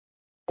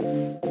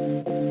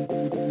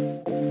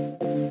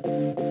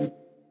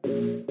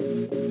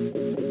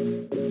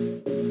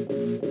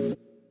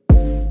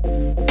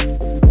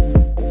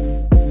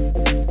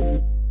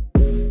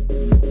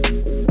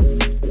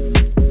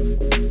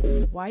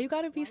you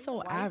gotta be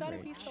so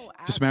average?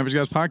 Just some Average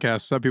Guys podcast.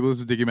 What's up, people? This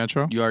is Diggy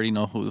Metro. You already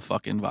know who the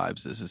fucking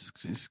vibes is. This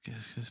is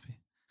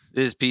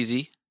This is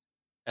Peezy.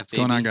 What's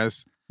going on,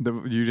 guys?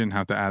 You didn't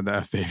have to add the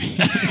F baby.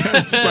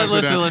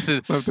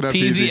 Listen.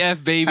 Peezy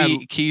F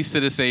baby keys to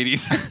the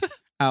Sadies.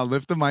 Al,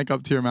 lift the mic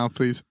up to your mouth,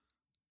 please.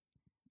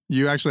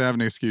 You actually have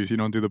an excuse. You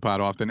don't do the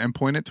pod often. And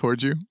point it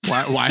towards you.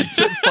 Why is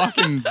it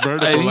fucking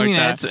vertical like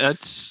that?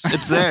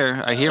 It's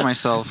there. I hear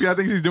myself. This guy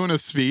thinks he's doing a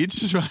speech.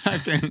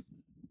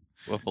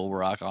 Wiffle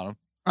rock on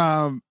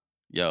him.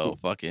 Yo,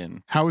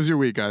 fucking. How was your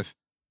week, guys?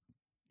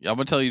 Yeah, I'm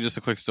gonna tell you just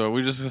a quick story.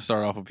 We're just gonna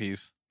start off with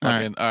Peace. All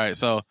right.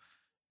 So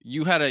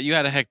you had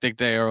a hectic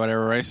day or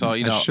whatever, right? So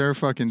I sure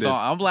fucking did. So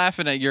I'm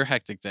laughing at your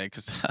hectic day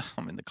because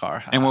I'm in the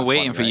car and we're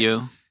waiting for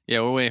you.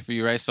 Yeah, we're waiting for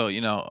you, right? So,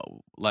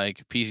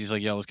 like, Peasy's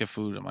like, yo, let's get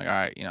food. I'm like, all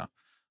right,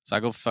 So I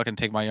go fucking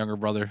take my younger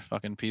brother,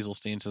 fucking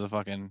Peaselstein, to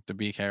the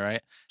BK, right?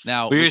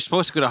 Now we were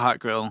supposed to go to Hot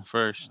Grill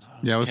first.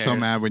 Yeah, I was so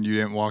mad when you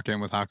didn't walk in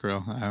with Hot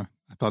Grill. I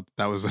thought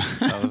that was a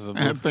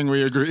thing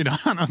we agreed on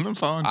the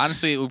phone.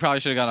 Honestly, we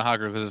probably should have gone to Hot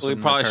Grill because we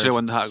probably should have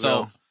went to Hot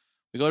Grill. So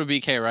we go to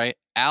BK, right?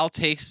 Al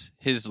takes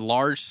his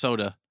large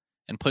soda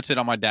and puts it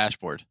on my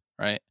dashboard,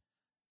 right?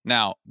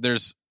 Now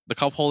there's the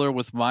cup holder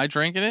with my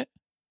drink in it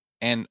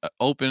and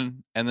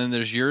open, and then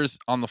there's yours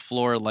on the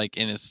floor, like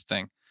in its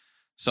thing.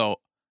 So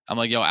I'm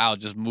like, yo, Al,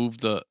 just move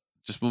the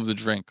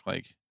drink.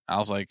 Like, I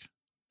was like,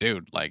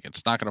 dude, like,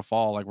 it's not gonna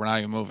fall. Like, we're not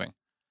even moving.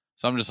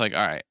 So I'm just like,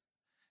 all right.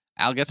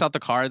 Al gets out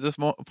the car at this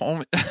moment,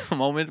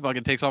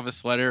 fucking takes off his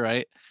sweater,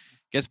 right?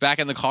 Gets back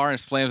in the car and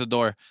slams the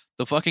door.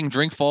 The fucking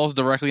drink falls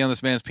directly on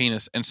this man's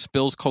penis and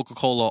spills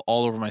Coca-Cola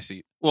all over my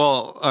seat.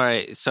 Well, all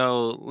right.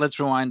 So let's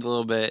rewind a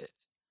little bit.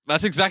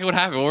 That's exactly what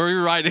happened. Where were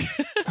you riding?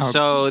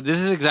 So this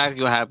is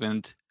exactly what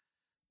happened.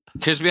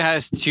 Crispy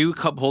has 2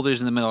 cup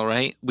holders in the middle,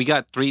 right? We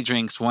got 3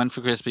 drinks, one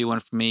for Crispy,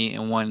 one for me,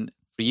 and one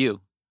for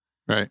you.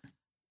 Right.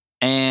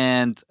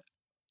 And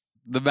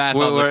the math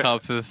on the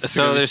cups is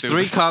so there's stupid.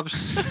 3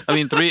 cups. I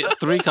mean,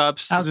 three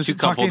cups, 2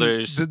 cup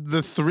holders.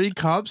 The 3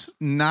 cups,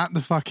 not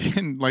the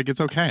fucking, like,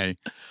 it's okay.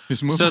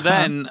 Just move. So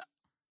then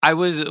I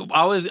was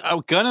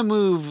gonna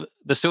move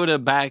the soda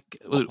back.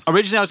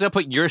 Originally, I was gonna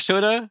put your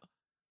soda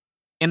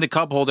in the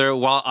cup holder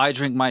while I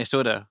drink my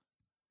soda.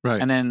 Right.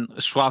 And then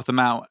swap them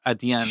out at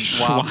the end.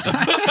 Swap them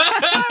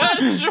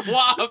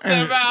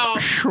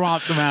out.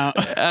 Swap them out.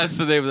 That's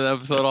the name of the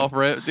episode off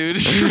rip, dude.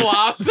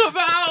 Swap them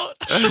out.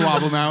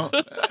 Swap them out.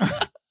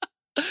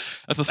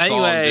 That's a song,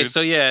 anyway, dude.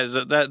 So yeah,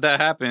 that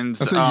happens.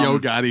 That's a Yo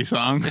Gotti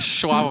song.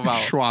 Swap them out.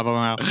 Swap them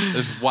out.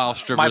 There's wild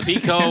strippers. My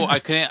Pico, I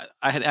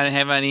didn't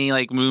have any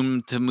like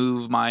room to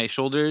move my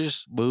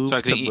shoulders. Move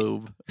so to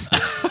move.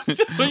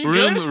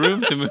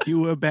 room to move.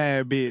 You a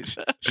bad bitch.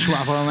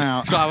 Swap them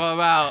out. Swap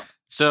them out.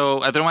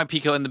 So I throw my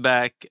Pico in the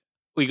back.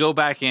 We go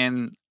back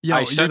in. Yo,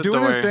 you're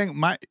doing this thing.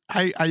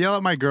 I yell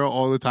at my girl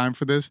all the time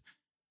for this.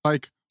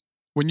 Like,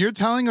 when you're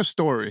telling a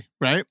story,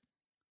 right?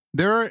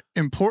 There are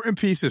important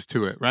pieces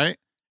to it, right?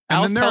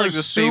 And then there are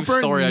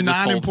super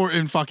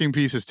non-important fucking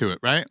pieces to it,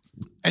 right?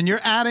 And you're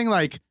adding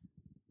like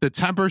the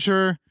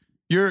temperature.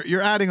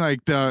 You're adding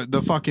like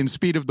the fucking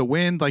speed of the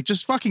wind. Like,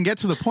 just fucking get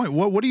to the point.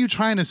 What are you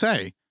trying to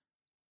say?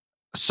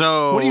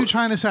 So what are you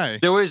trying to say?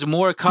 There was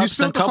more cups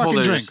than cup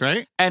holders. Drink,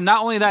 right? And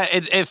not only that,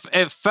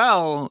 it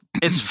fell.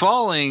 It's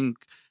falling.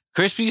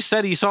 Crispy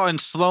said he saw it in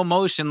slow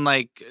motion,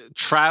 like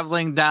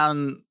traveling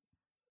down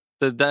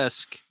the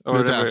desk or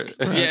whatever.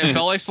 Yeah, it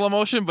felt like slow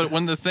motion. But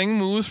when the thing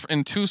moves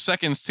in 2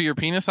 seconds to your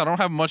penis, I don't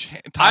have much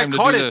time to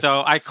do this.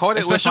 I caught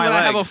it with my legs. Especially when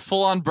I have a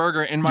full-on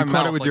burger in my mouth. You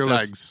caught it with your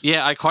legs.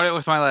 Yeah, I caught it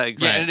with my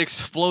legs. Yeah, and it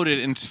exploded,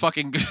 and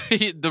fucking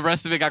the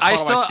rest of it got caught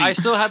on my seat. I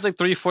still had like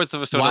 3/4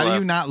 of a soda. Why left. do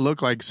you not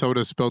look like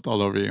soda spilt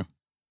all over you?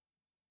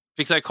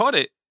 Because I caught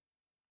it.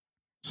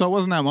 So it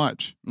wasn't that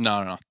much.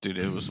 No, dude,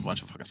 it was a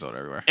bunch of fucking soda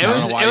everywhere. It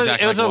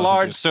was a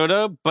large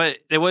soda, but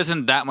it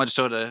wasn't that much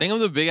soda. Think of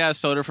the big ass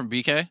soda from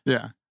BK.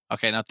 Yeah.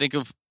 Okay, now think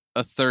of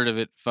a third of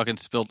it fucking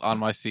spilt on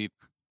my seat,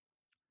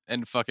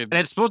 and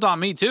it spilled on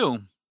me too.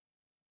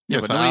 Yeah,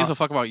 but nobody gives a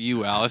fuck about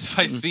you, Al. It's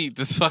my seat.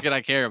 This fucking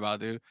I care about,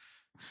 dude.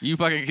 You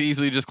fucking could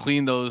easily just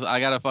clean those. I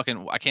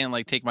can't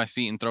like take my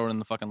seat and throw it in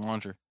the fucking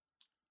laundry.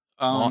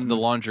 The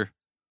launder.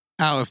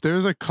 Al, if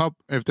there's a cup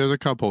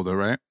holder,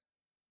 right?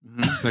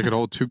 Mm-hmm. That could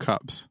hold 2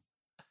 cups,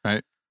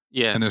 right?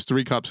 Yeah. And there's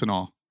 3 cups in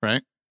all,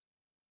 right?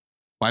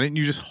 Why didn't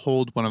you just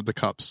hold one of the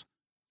cups?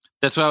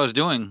 That's what I was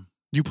doing.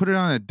 You put it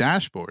on a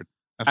dashboard.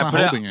 That's not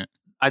holding it.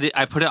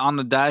 I put it on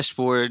the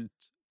dashboard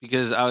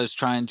because I was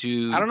trying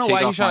to. I don't know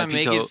why you're trying to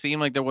make it seem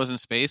like there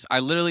wasn't space.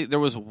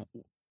 There's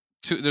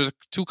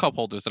 2 cup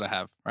holders that I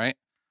have, right?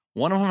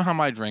 One of them had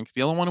my drink.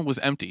 The other one was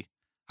empty.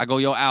 I go,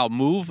 yo, Al,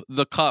 move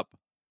the cup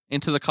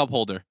into the cup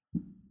holder.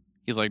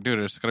 He's like, dude,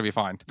 it's going to be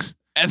fine.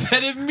 And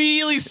then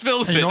immediately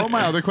spills it. You know what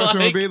my other question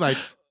would be? Like,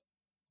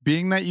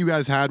 being that you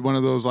guys had one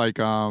of those, like,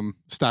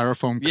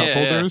 styrofoam cup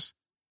holders,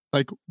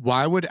 like,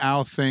 why would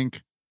Al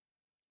think,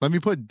 let me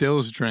put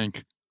Dill's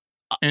drink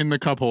in the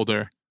cup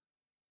holder,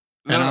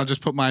 and I'll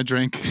just put my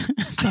drink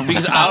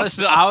because I was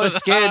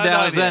scared that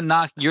I was going to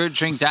knock your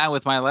drink down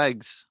with my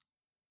legs.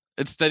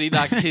 Instead, he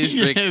knocked his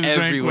drink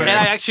everywhere. And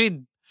I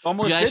actually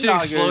Almost Yeah, that shit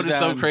exploded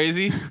so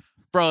crazy.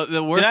 Bro,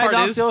 the worst part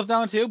is... yours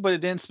down too, but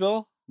it didn't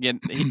spill? Yeah,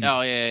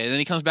 oh, yeah. And then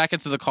he comes back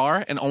into the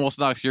car and almost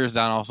knocks yours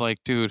down. I was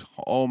like, dude,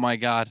 oh my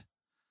God.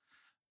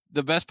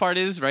 The best part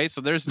is, right,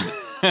 so there's...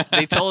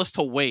 they tell us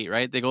to wait,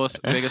 right? They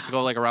make us to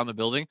go, like, around the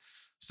building.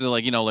 So,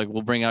 like, you know, like,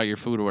 we'll bring out your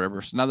food or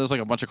whatever. So now there's,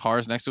 like, a bunch of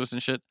cars next to us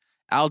and shit.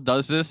 Al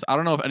does this. I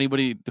don't know if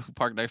anybody who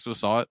parked next to us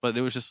saw it, but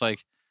it was just,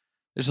 like...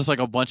 There's just, like,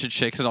 a bunch of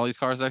chicks in all these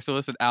cars next to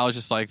us, and Al's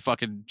just, like,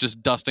 fucking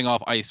just dusting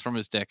off ice from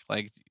his dick.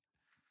 Like...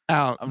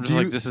 Al, I'm just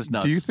like, this is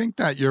nuts. Do you think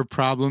that your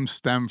problems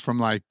stem from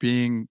like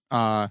being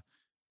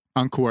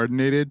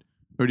uncoordinated,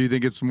 or do you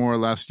think it's more or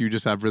less you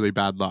just have really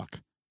bad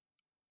luck?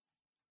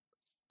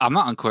 I'm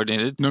not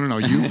uncoordinated. No.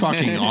 You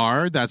fucking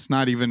are. That's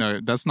not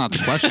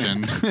the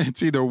question.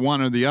 It's either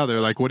one or the other.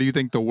 Like, what do you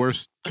think the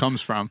worst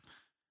comes from?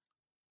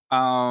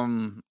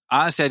 Honestly,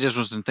 I just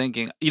wasn't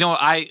thinking. You know,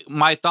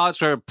 my thoughts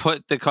were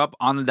put the cup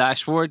on the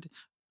dashboard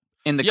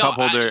in the cup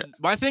holder.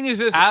 My thing is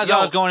this. I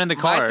was going in the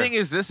car. My thing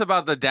is this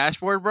about the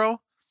dashboard,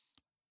 bro.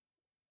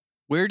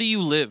 Where do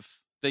you live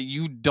that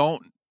you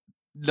don't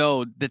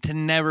know that to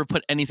never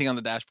put anything on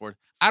the dashboard?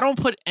 I don't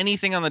put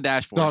anything on the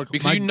dashboard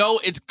because you know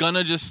it's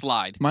gonna just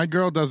slide. My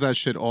girl does that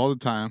shit all the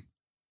time.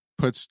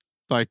 Puts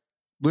like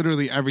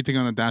literally everything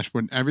on the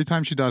dashboard. Every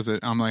time she does it,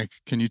 I'm like,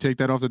 "Can you take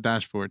that off the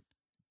dashboard?"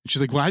 And she's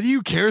like, "Why do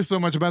you care so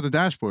much about the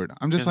dashboard?"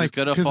 I'm just like, it's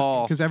gonna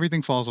fall because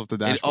everything falls off the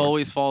dashboard. It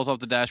always falls off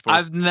the dashboard.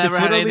 I've never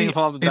had anything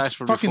fall off the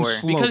dashboard before.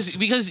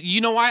 Because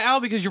you know why,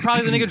 Al? Because you're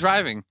probably the nigga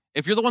driving.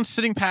 If you're the one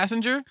sitting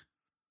passenger.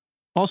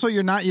 Also,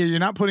 you're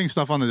not putting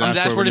stuff on the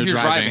dashboard, if you're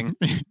driving.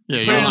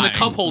 Yeah, put it in the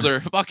cup holder.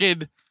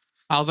 Fucking.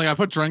 I was like, I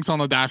put drinks on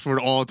the dashboard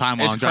all the time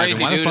while I'm driving.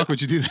 Why the fuck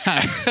would you do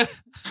that?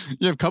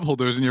 You have cup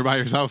holders and you're by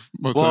yourself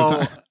most of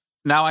the time.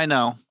 Now I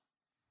know.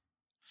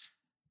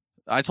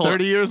 I told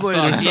 30 years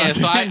later.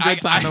 So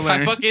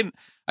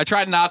I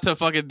tried not to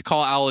fucking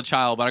call Al a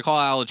child, but I call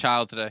Al a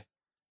child today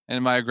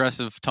in my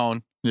aggressive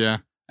tone. Yeah.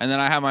 And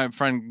then I had my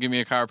friend give me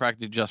a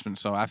chiropractic adjustment.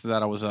 So after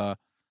that, I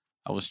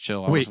was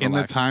chill. Wait, in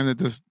the time that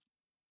this.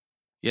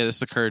 Yeah,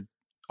 this occurred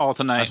all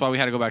tonight. That's why we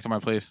had to go back to my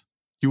place.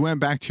 You went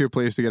back to your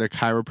place to get a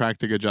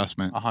chiropractic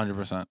adjustment.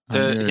 100%.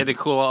 To get it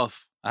cool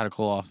off. I had to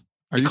cool off.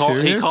 Are you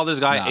serious? He called this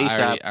guy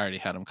ASAP. I already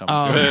had him coming.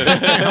 Oh,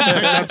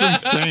 that's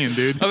insane,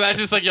 dude. Imagine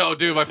just like, yo,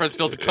 dude, my friend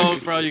spilled the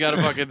coke, bro. You gotta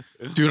fucking.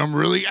 Dude, I'm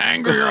really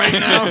angry right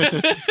now.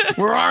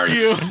 Where are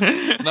you?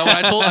 No, when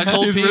I told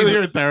He's Peezy, really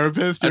your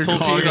therapist. I told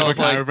Peezy, I was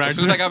like, as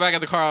soon as I got back in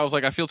the car, I was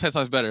like, I feel 10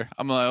 times better.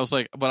 I was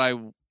like, but I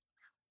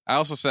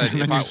also said,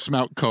 and then you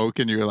smelled coke,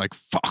 and you were like,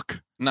 fuck.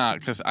 Nah,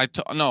 because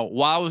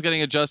while I was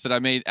getting adjusted, I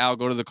made Al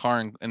go to the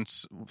car and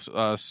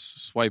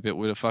swipe it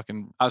with a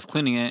fucking... I was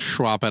cleaning it.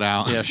 Schwap it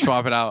out. Yeah,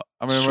 Schwap it out.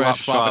 I remember I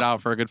swap it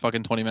out for a good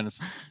fucking 20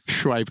 minutes.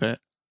 Swipe it.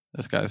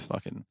 This guy's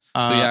fucking...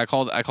 So yeah, I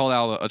called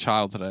Al a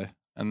child today,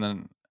 and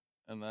then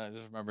I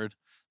just remembered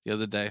the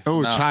other day.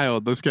 So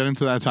child. Let's get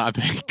into that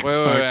topic.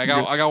 Wait. I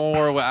got one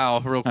more with Al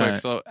real quick. Right.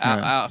 So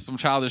Al, some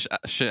childish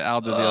shit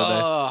Al did the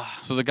other day.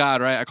 So the guy,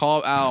 right? I call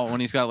up Al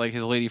when he's got like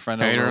his lady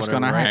friend over. Haters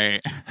gonna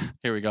hate.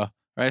 Here we go.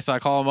 Right, so I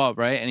call him up,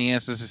 right, and he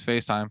answers his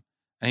FaceTime,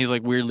 and he's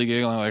like weirdly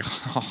giggling, like,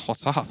 "Oh,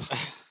 what's up?" And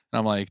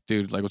I'm like,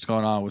 "Dude, like, what's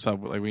going on? What's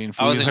up? Like, we in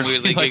food?" I wasn't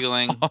weirdly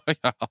giggling. Oh,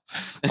 yeah.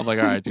 I'm like,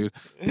 "All right, dude."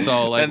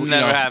 So like, that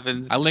never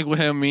happens. I link with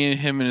him, me and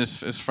him and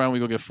his friend. We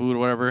go get food or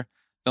whatever.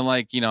 Then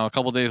like, a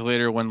couple days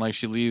later, when like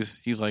she leaves,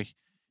 he's like,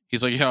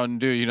 "Yo, dude,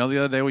 the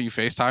other day when you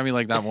FaceTime me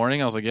like that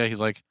morning?" I was like, "Yeah." He's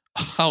like,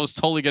 "I was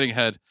totally getting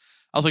head."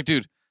 I was like,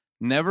 "Dude,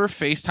 never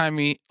FaceTime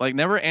me. Like,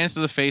 never answer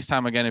the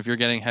FaceTime again if you're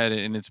getting head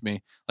and it's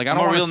me. Like, I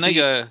don't want to see.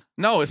 Nigga.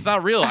 No, it's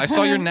not real. I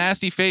saw your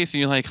nasty face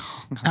and you're like,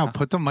 Al,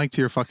 put the mic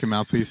to your fucking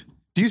mouth, please.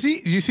 Do you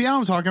see how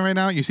I'm talking right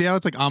now? You see how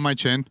it's like on my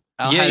chin?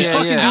 Al do it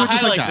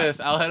just like that. This.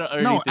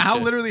 Al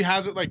literally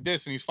has it like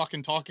this, and he's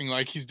fucking talking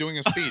like he's doing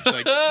a speech.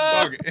 Like,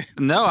 dog.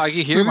 No, I can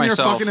hear myself.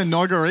 Your fucking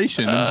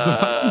inauguration.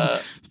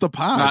 It's the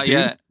pod. Not dude.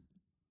 Yet.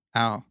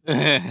 Al. All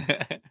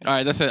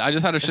right, that's it. I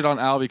just had to shit on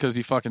Al because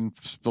he fucking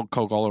spilled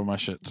coke all over my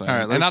shit. So. All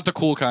right, and not the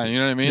cool kind, you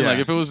know what I mean? Yeah. Like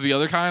if it was the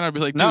other kind, I'd be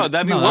like, dude, no,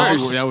 that'd be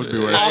worse. That would be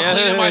worse. I'll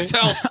clean it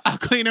myself. I'll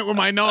clean it with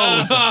my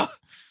nose.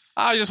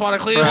 I just want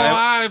to clean it with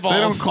my eyeballs. They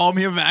don't call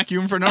me a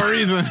vacuum for no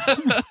reason.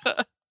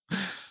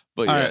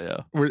 But yeah.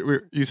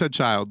 You said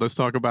child. Let's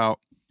talk about.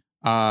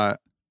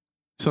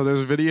 So there's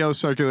a video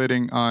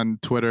circulating on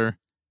Twitter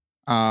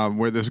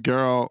where this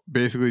girl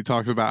basically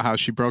talks about how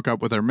she broke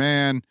up with her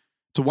man.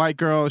 It's a white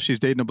girl. She's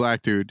dating a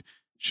black dude.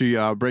 She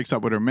breaks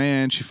up with her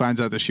man. She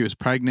finds out that she was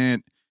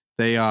pregnant.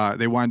 They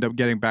wind up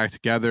getting back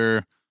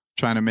together,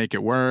 trying to make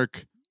it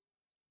work.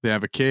 They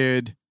have a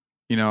kid,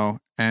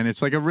 and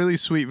it's like a really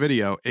sweet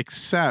video,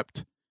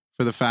 except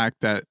for the fact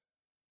that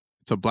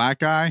it's a black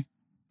guy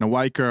and a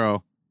white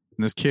girl,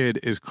 and this kid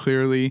is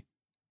clearly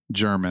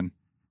German.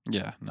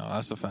 Yeah, no,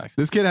 that's a fact.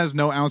 This kid has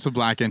no ounce of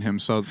black in him.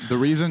 So the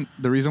reason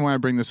why I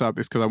bring this up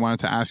is because I wanted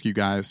to ask you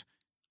guys,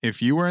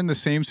 if you were in the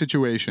same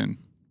situation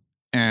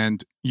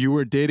and you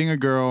were dating a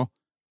girl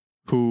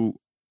who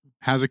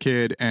has a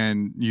kid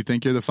and you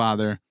think you're the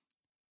father,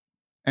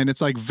 and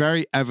it's like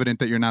very evident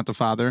that you're not the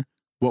father,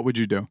 what would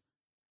you do?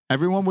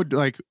 everyone would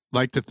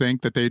like to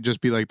think that they'd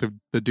just be like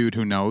the dude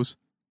who knows.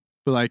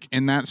 But like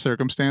in that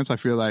circumstance, I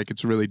feel like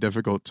it's really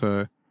difficult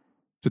to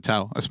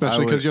tell,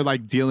 especially because you're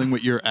like dealing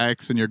with your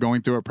ex and you're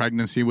going through a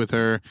pregnancy with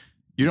her.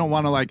 You don't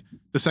want to like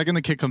the second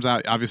the kid comes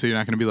out, obviously you're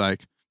not going to be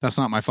like, that's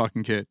not my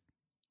fucking kid.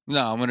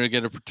 No, I'm going to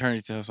get a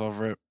paternity test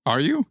over it. Are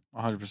you?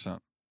 100%.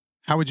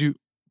 How would you?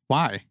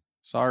 Why?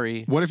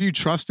 Sorry. What if you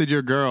trusted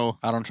your girl?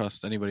 I don't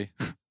trust anybody.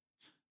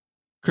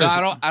 Chris,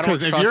 no, I don't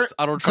trust.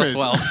 I don't trust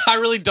well. I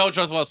really don't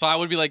trust well. So I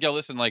would be like, yo,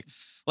 listen, like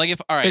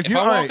if I'm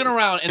walking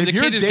around and the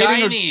kid is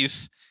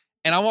Guyanese,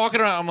 and I'm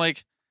walking around, I'm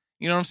like,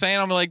 you know what I'm saying?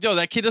 I'm like, yo,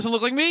 that kid doesn't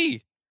look like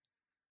me.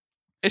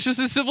 It's just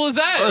as simple as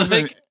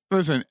that.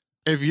 Listen,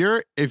 if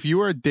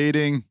you are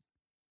dating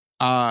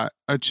a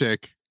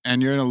chick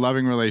and you're in a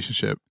loving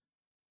relationship,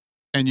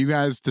 and you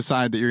guys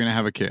decide that you're gonna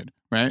have a kid,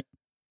 right?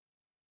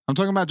 I'm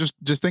talking about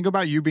just think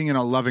about you being in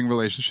a loving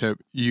relationship.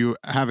 You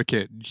have a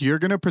kid. You're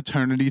gonna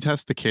paternity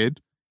test the kid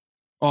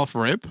off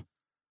rip.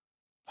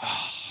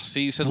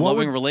 See, you said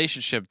loving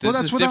relationship. This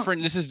is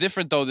different. This is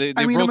different though. They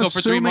broke up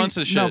for 3 months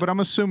and shit. No, but I'm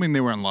assuming they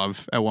were in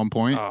love at one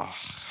point. I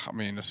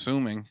mean,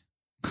 assuming.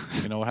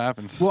 You know what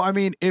happens. Well, I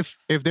mean, if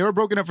they were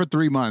broken up for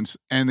 3 months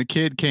and the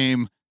kid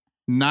came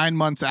 9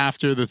 months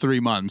after the 3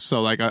 months,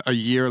 so like a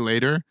year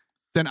later,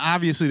 then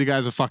obviously the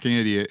guy's a fucking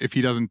idiot if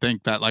he doesn't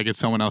think that like it's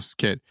someone else's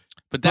kid.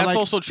 But that's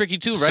also tricky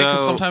too, right?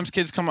 Because sometimes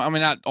kids come. I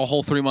mean, not a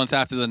whole 3 months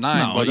after the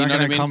 9, no, but you know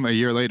what I mean. Come a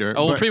year later.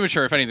 Oh, well,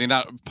 premature, if anything,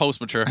 not post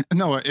mature.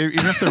 No,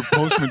 even if they're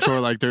post mature,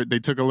 like they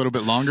took a little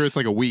bit longer. It's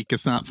like a week.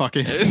 It's not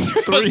fucking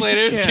 3 months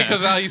later. Yeah.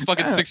 Because now he's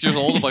fucking 6 years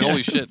old. I'm like,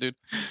 holy shit, dude.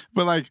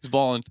 But like, he's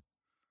balling.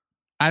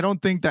 I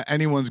don't think that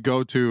anyone's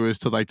go-to is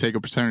to like take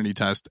a paternity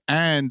test.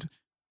 And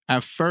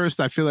at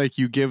first, I feel like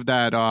you give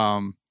that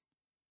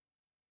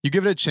you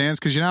give it a chance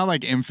because you know how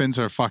like infants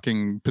are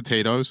fucking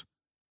potatoes.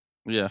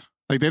 Yeah.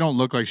 Like they don't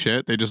look like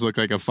shit. They just look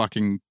like a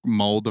fucking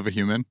mold of a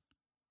human.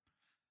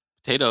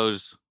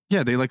 Potatoes.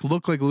 Yeah, they like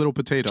look like little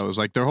potatoes.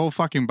 Like their whole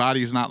fucking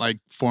body's not like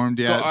formed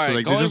yet. So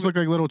like they just look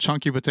like little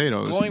chunky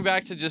potatoes. Going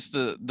back to just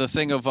the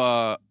thing of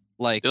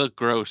like they look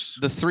gross.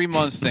 The 3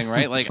 months thing,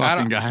 right? Like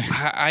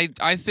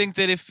I think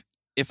that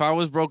if I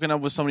was broken up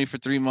with somebody for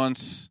 3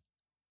 months,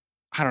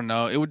 I don't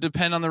know. It would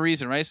depend on the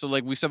reason, right? So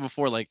like we said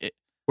before, like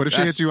what if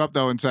she hits you up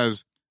though and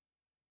says,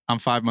 I'm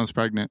 5 months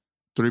pregnant,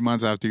 3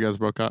 months after you guys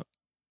broke up?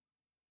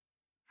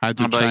 I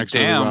do tracks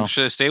really well.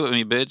 Should have stayed with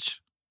me,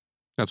 bitch.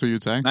 That's what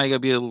you'd say? Now you gotta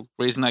be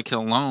raising that kid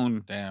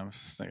alone. Damn.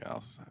 You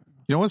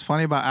know what's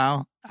funny about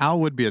Al? Al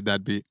would be a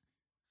deadbeat.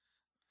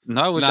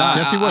 No, I would not.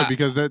 Yes, he would,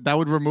 because that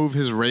would remove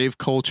his rave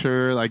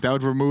culture. Like, that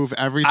would remove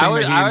everything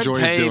that he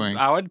enjoys doing.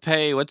 I would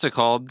pay, what's it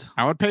called?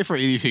 I would pay for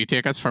EDC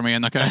tickets for me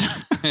and the kid.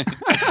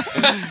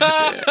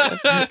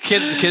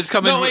 Kids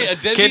come in.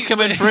 Kids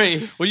come in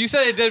free. When you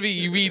said a deadbeat,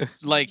 you mean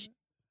like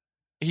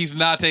he's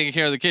not taking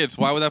care of the kids.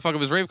 Why would that fuck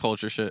up his rave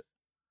culture shit?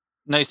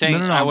 No, you're saying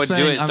I would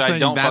do it so I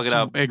don't fuck it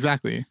up.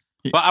 Exactly.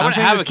 But I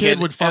wouldn't have a kid.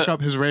 Would fuck up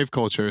his rave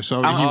culture,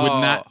 so he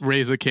would not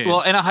raise a kid.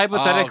 Well, in a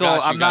hypothetical,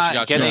 I'm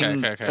not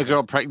getting a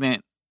girl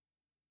pregnant.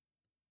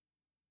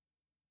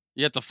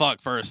 You have to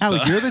fuck first.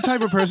 Alec, you're the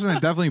type of person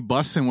that definitely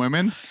busts in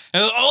women.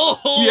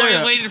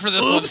 I waited for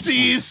this one.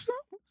 Oopsies.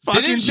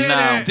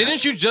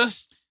 Didn't you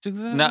just do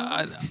that?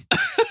 No.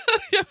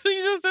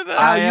 You just did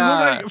that. You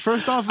look like,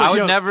 first off, I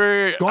would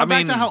never. Going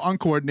back to how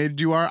uncoordinated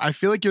you are, I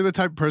feel like you're the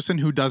type of person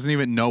who doesn't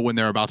even know when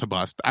they're about to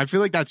bust. I feel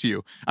like that's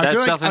you. I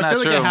feel like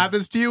it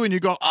happens to you, and you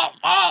go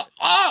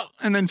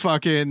and then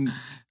fucking.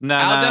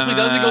 Al definitely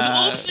does. He goes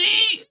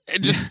oopsie,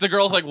 and just the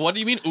girl's like, "What do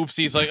you mean oopsie?"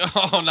 He's like,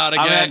 "Oh, not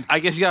again." I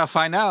guess you gotta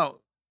find out.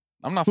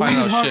 I'm not finding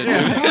out shit. Who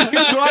are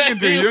you talking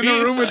to? You're in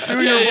a room with 2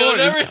 of your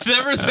boys.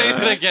 Never say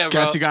that again, bro.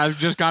 Guess you guys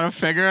just gotta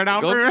figure it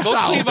out for yourself.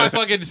 Go clean my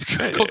fucking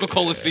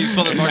Coca-Cola seats,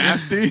 motherfucker.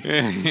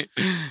 Nasty.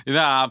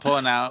 Nah, I'm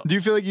pulling out. Do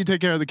you feel like you take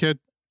care of the kid?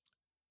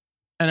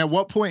 And at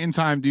what point in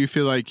time do you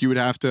feel like you would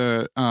have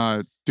to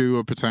do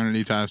a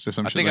paternity test or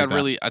some shit like that?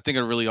 I think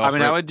I'd really offer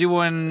I would do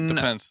one.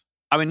 Depends.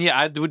 I mean, yeah,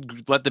 I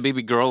would let the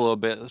baby grow a little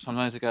bit.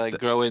 Sometimes they gotta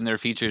grow in their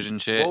features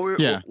and shit.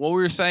 What we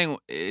were saying,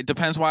 it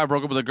depends why I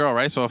broke up with a girl,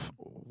 right? So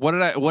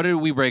what did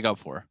we break up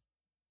for?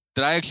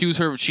 Did I accuse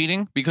her of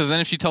cheating? Because then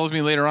if she tells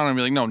me later on, I'm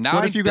be like, no. Now,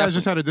 what if you guys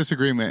just had a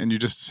disagreement and you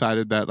just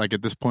decided that, like,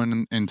 at this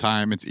point in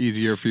time, it's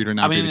easier for you to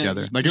not be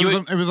together? Like,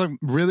 it was a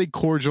really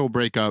cordial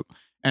breakup,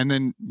 and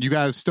then you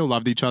guys still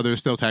loved each other,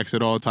 still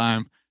texted all the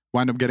time,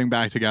 wind up getting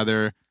back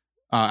together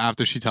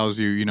after she tells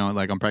you, you know,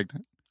 like, I'm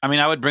pregnant. I mean,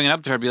 I would bring it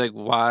up to her, be like,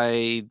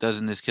 why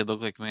doesn't this kid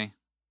look like me?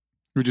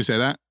 Would you say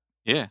that?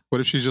 Yeah.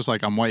 What if she's just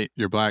like, I'm white,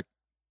 you're black?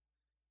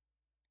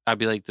 I'd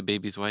be like, the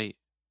baby's white.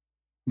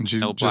 And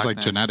she's just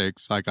like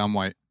genetics, like, I'm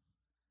white.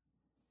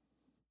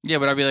 Yeah,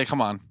 but I'd be like,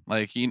 come on.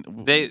 Like, you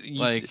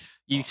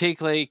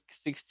take like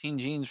 16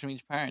 genes from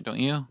each parent, don't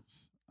you?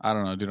 I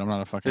don't know, dude. I'm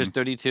not a fucking... There's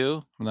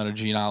 32? I'm not a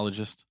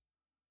genealogist.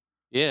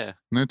 Yeah. Isn't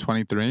there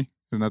 23?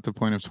 Isn't that the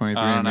point of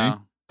 23 and me?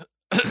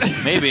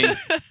 Maybe.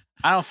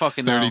 I don't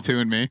fucking know. 32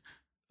 and me.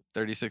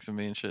 36 and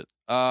me and shit.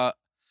 I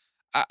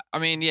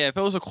mean, yeah, if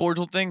it was a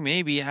cordial thing,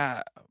 maybe.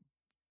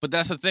 But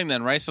that's the thing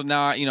then, right? So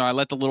now, I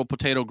let the little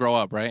potato grow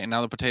up, right? And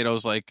now the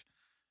potato's like,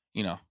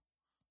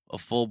 a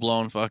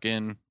full-blown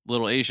fucking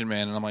little Asian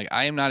man. And I'm like,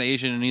 I am not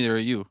Asian and neither are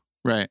you.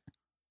 Right.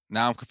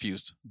 Now I'm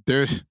confused.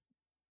 There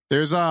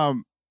was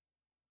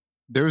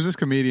this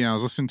comedian I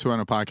was listening to on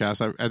a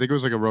podcast. I think it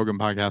was like a Rogan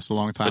podcast a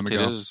long time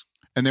ago.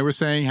 And they were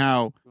saying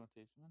how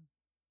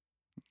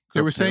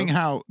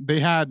they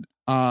had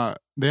a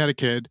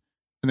kid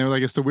and they were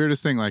like, it's the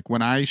weirdest thing. Like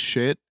when I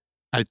shit,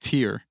 I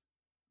tear.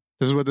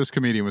 This is what this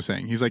comedian was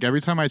saying. He's like,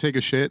 every time I take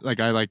a shit, like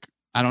I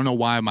don't know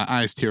why my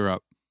eyes tear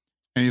up.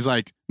 And he's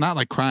like, not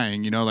like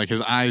crying, like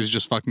his eyes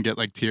just fucking get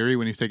like teary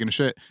when he's taking a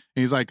shit.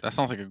 And he's like, that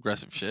sounds like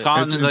aggressive shit.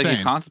 Sounds like he's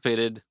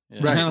constipated.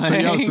 Yeah.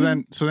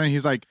 Right. So then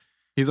he's like,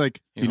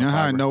 you know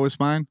how I know it's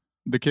mine?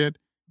 The kid?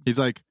 He's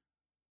like,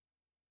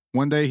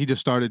 one day he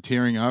just started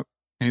tearing up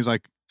and he's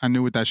like, I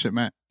knew what that shit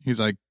meant. He's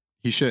like,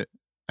 he shit.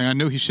 And I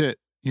knew he shit.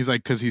 He's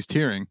like, cause he's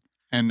tearing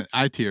and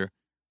I tear.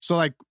 So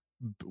like,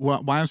 why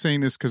I'm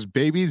saying this, because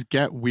babies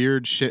get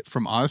weird shit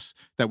from us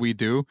that we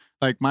do.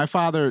 Like my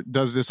father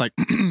does this like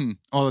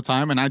all the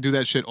time, and I do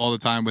that shit all the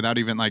time without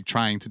even like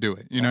trying to do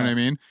it. You know what I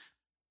mean?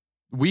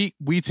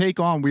 We take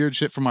on weird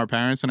shit from our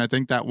parents, and I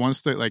think that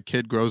once the like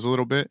kid grows a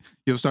little bit,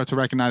 you'll start to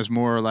recognize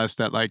more or less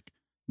that like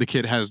the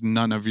kid has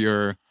none of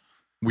your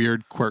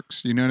weird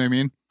quirks. You know what I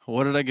mean?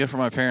 What did I get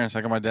from my parents?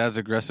 I got my dad's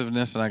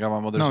aggressiveness, and I got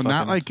my mother's. No,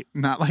 not like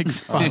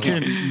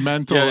fucking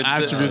mental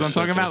attributes. I'm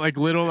talking about like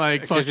little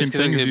like fucking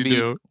things you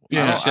do.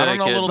 Yeah, I don't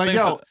know little like,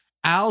 things.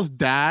 Al's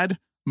dad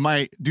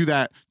might do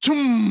that.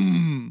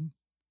 You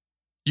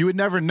would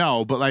never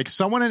know, but like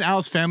someone in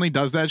Al's family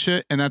does that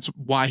shit, and that's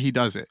why he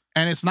does it.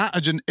 And it's not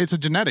it's a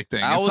genetic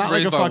thing. Al was not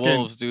raised like by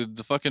wolves, dude.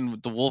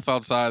 The wolf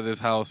outside of this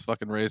house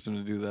fucking raised him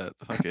to do that.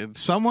 Fucking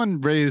someone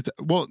raised.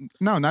 Well,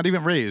 no, not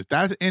even raised.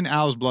 That's in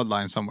Al's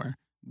bloodline somewhere.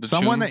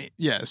 Someone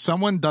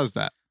does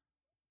that.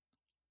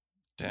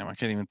 Damn, I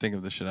can't even think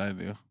of the shit I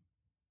do.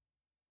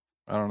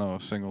 I don't know a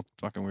single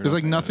fucking weird. There's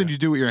like nothing you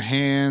do with your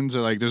hands, or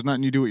like there's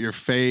nothing you do with your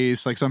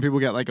face. Like some people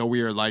get like a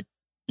weird like,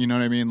 you know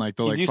what I mean? Like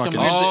they'll like fucking.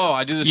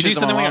 I do the shit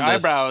that my mom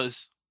does.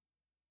 Eyebrows.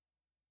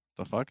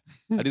 The fuck?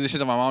 I do the shit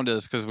that my mom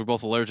does because we're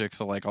both allergic.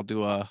 So like I'll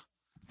do like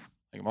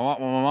my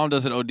mom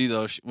does an OD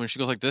though. When she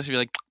goes like this, she'll be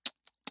like,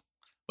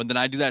 but then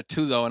I do that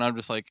too though, and I'm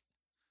just like.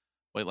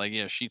 Wait, like,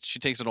 yeah, she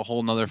takes it a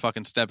whole nother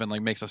fucking step and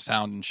like makes a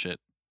sound and shit.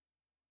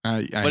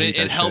 But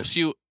it helps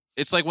you.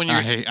 It's like when you're.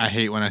 I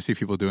hate when I see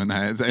people doing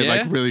that. It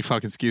like really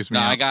fucking skews me.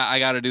 No, out. I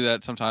got to do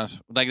that sometimes.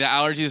 Like the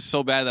allergy is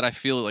so bad that I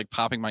feel it like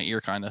popping my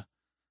ear, kind of.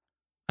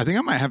 I think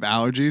I might have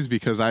allergies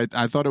because I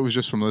thought it was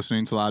just from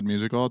listening to loud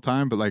music all the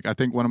time, but like I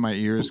think one of my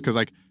ears, because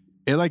like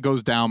it like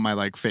goes down my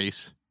like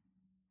face.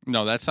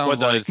 No, that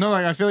sounds like no.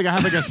 Like I feel like I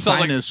have like a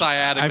sinus. Like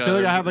sciatica. I feel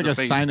like I have like a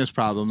sinus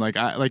problem. Like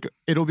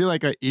it'll be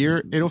like a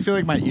ear. It'll feel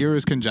like my ear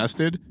is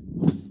congested.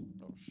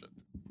 Oh shit!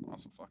 On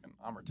some fucking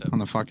Amortip. On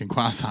the fucking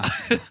croissant.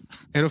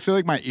 It'll feel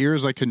like my ear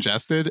is like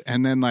congested,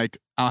 and then like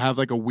I'll have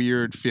like a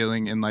weird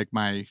feeling in like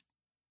my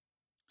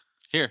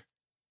here.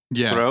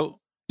 Yeah. Throat.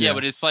 Yeah,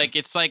 but it's like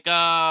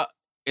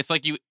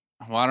you.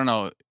 Well, I don't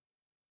know.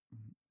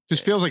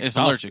 Just feels like it's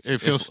stuffed. allergic. It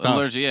feels stuffed.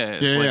 Allergic, yeah.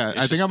 Yeah.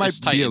 I think I might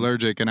be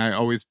allergic, and I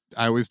always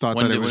thought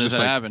that it was just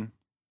like happen?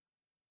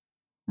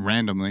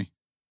 Randomly.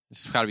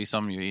 It's got to be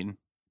something you're eating.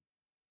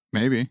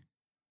 Maybe.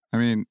 I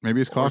mean, maybe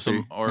it's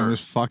coffee. Or I'm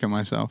just fucking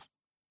myself.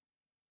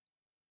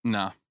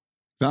 Nah.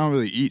 I don't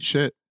really eat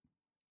shit.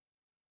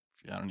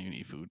 I don't even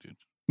eat food, dude.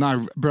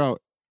 Nah, bro.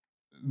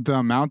 The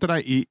amount that I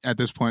eat at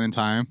this point in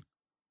time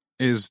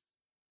is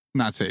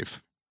not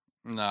safe.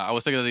 No, I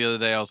was thinking the other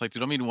day. I was like,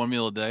 dude, I'm eating one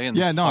meal a day. And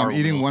yeah, no, I'm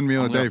eating one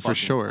meal a day for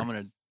sure. I'm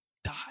gonna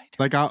die.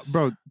 Like,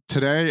 bro,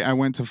 today I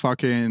went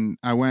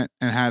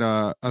and had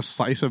a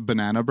slice of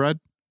banana bread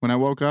when I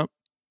woke up.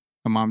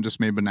 My mom just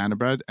made banana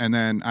bread, and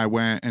then I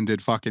went and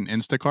did fucking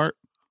Instacart,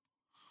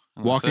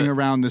 walking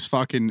around this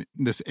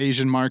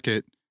Asian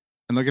market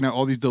and looking at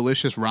all these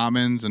delicious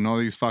ramens and all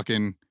these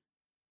fucking.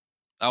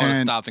 I would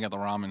have stopped and got the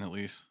ramen at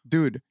least,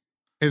 dude.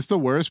 It's the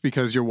worst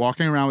because you're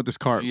walking around with this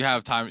cart. You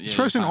have time. This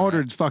person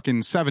ordered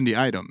fucking 70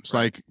 items.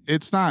 Right. Like,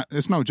 it's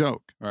no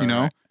joke, you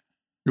know? Right.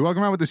 You're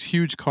walking around with this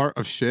huge cart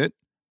of shit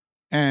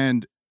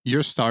and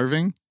you're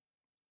starving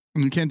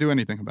and you can't do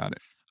anything about it.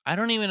 I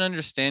don't even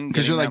understand.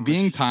 Because you're like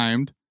being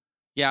timed.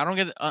 Yeah,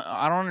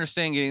 I don't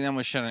understand getting that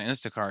much shit on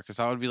Instacart because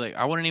I would be like,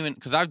 I wouldn't even,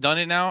 because I've done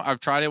it now. I've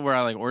tried it where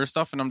I like order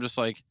stuff and I'm just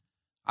like,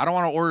 I don't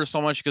want to order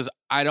so much because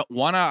I don't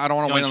want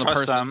to wait on the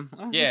person.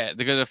 Yeah,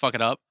 they're going to fuck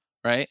it up,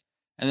 right?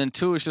 And then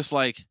two, it's just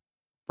like,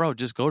 bro,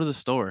 just go to the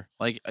store.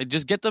 Like,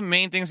 just get the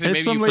main things that maybe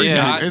you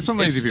forgot. It's some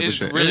lazy people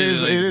shit. It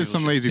is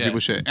some lazy people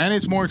shit, and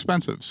it's more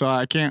expensive. So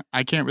I can't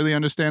really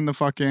understand the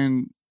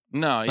fucking.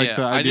 No, like,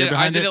 yeah, I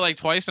did it like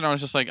twice, and I was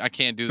just like, I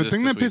can't do this. The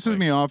thing that pisses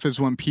me off is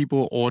when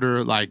people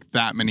order like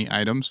that many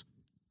items.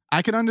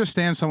 I can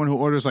understand someone who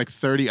orders like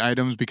 30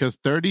 items because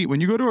 30. When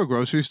you go to a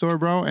grocery store,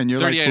 bro, and you're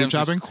like food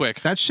shopping,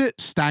 quick. That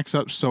shit stacks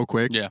up so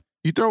quick. Yeah.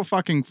 You throw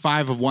fucking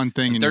 5 of one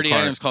thing in your cart.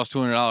 30 items cost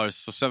 $200,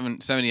 so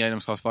 70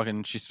 items cost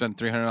fucking. She spent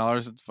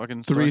 $300 at the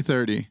fucking store.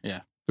 $330.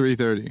 Yeah,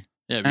 $330.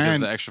 Yeah, because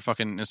the extra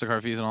fucking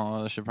Instacart fees and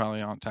all that shit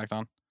probably tacked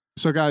on.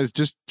 So guys,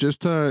 just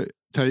to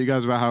tell you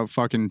guys about how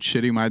fucking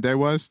shitty my day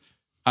was,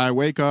 I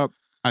wake up,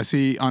 I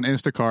see on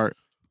Instacart,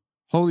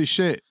 holy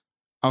shit,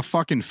 a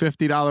fucking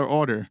 $50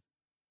 order.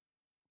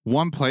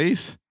 One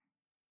place,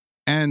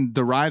 and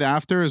the ride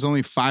after is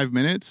only 5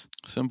 minutes.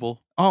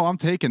 Simple. Oh, I'm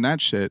taking that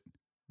shit.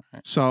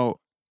 Right. So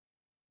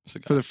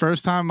for the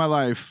first time in my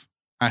life,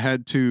 I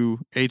head to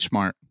H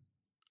Mart.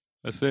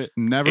 That's it.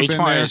 Never been there. H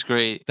Mart is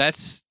great.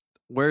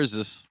 Where is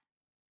this?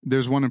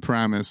 There's one in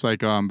Paramus, like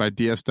by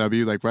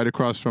DSW, like right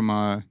across from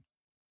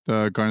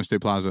the Garden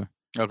State Plaza.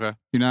 Okay.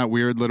 You know that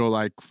weird little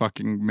like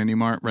fucking mini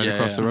mart right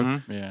across the road?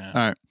 Mm-hmm. Yeah.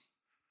 All right.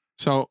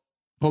 So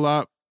pull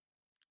up,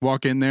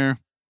 walk in there.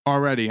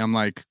 Already, I'm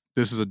like,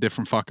 this is a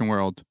different fucking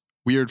world.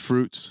 Weird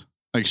fruits,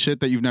 like shit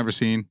that you've never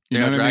seen. You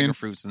know what dragon I mean?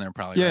 fruits in there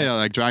probably. Yeah, right? yeah,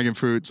 like dragon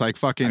fruits, like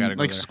fucking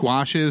like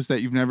squashes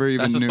that you've never even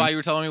That's the knew. spot you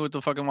were telling me with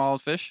the fucking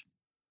wild fish?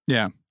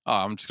 Yeah. Oh,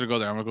 I'm just gonna go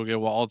there. I'm gonna go get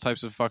all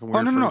types of fucking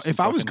weird Oh, no. fruits. If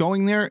I was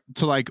going there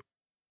to like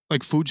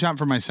food shop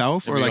for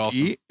myself or like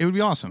awesome. eat, it would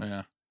be awesome.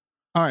 Yeah.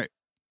 All right.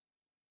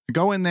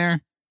 Go in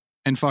there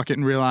and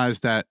fucking realize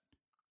that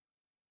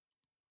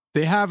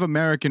they have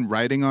American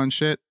writing on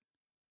shit.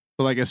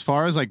 But like as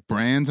far as like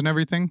brands and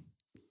everything,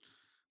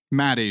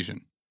 mad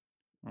Asian.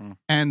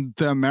 And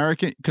the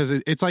American, because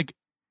it's like,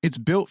 it's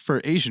built for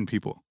Asian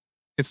people.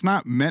 It's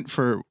not meant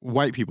for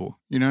white people.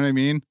 You know what I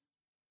mean?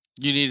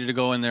 You needed to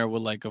go in there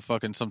with like a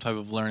fucking some type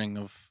of learning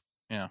of,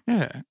 yeah.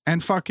 Yeah.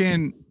 And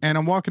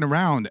I'm walking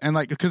around and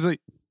like, because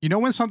like, you know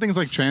when something's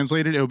like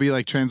translated, it'll be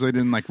like translated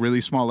in like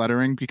really small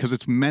lettering because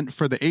it's meant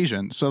for the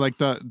Asian. So like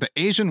the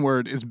Asian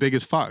word is big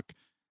as fuck.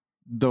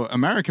 The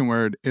American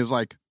word is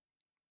like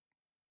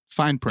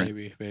fine print.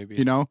 Baby.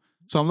 You know?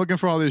 So I'm looking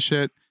for all this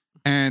shit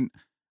and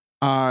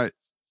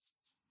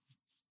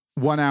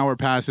 1 hour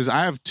passes.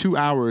 I have 2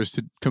 hours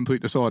to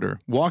complete this order.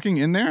 Walking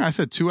in there, I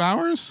said 2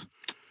 hours?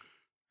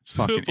 It's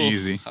fucking Simple.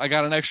 easy. I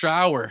got an extra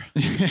hour.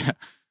 Yeah.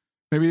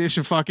 Maybe they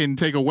should fucking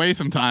take away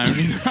some time.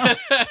 You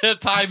know?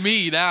 Time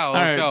me now. All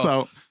Let's right,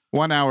 go. so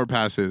 1 hour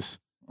passes.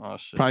 Oh,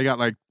 shit. Probably got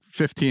like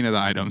 15 of the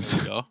items.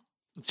 There you go.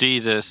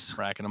 Jesus.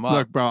 Racking them up.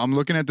 Look, bro, I'm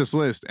looking at this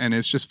list and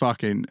it's just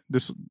fucking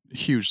this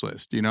huge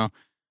list, you know?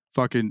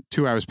 Fucking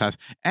 2 hours pass.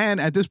 And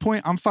at this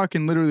point, I'm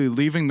fucking literally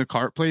leaving the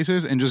cart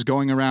places and just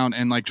going around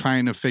and like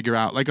trying to figure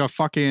out like a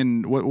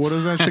fucking, what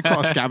is that shit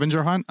called? A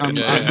scavenger hunt? Bro,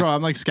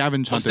 I'm like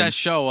scavenge hunting. What's that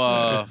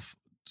show?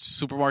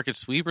 Supermarket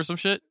Sweep or some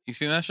shit? You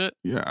seen that shit?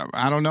 Yeah,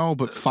 I don't know,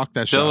 but fuck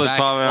that Joe shit. was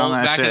probably on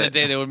that back shit. in the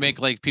day, they would make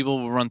like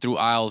people would run through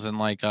aisles and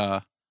like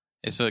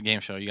it's a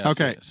game show. You gotta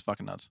see Okay. it. It's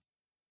fucking nuts.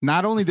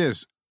 Not only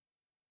this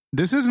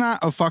is not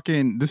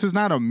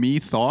a me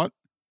thought.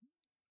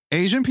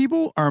 Asian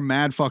people are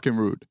mad fucking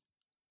rude.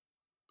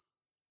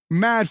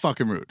 Mad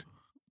fucking rude.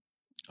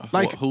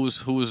 Like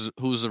who's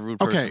the rude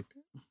person? Okay,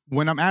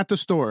 when I'm at the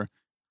store,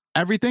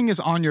 everything is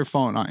on your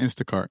phone on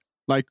Instacart.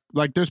 Like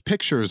there's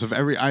pictures of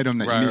every item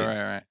that you need.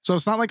 Right. So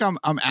it's not like I'm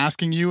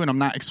asking you and I'm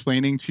not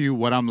explaining to you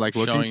what I'm like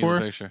Showing looking you for.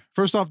 the picture.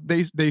 First off,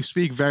 they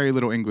speak very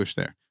little English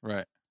there.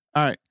 Right.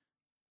 All right.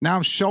 Now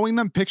I'm showing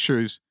them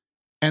pictures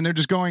and they're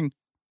just going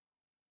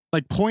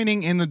like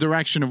pointing in the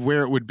direction of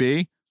where it would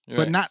be,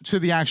 but not to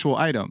the actual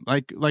item.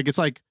 Like it's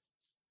like,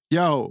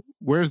 yo,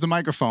 where's the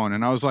microphone?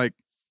 And I was like,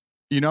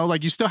 you know,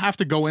 like you still have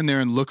to go in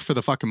there and look for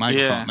the fucking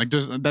microphone. Yeah. Like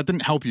that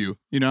didn't help you,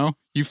 you know?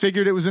 You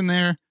figured it was in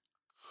there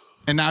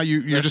and now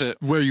you're That's just it.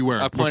 where you were.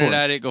 I pointed before.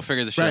 at it. Go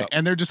figure the shit Right. out.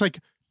 And they're just like,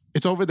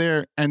 it's over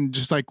there and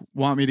just like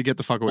want me to get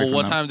the fuck away Well, from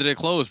what them. time did it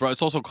close, bro?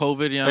 It's also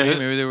COVID. You know what I mean?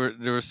 Maybe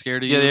they were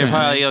scared of you. Yeah, they're You know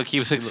what I probably, mean?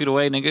 keep 6 feet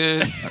away,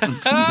 nigga.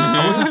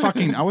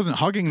 I wasn't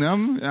hugging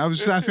them. I was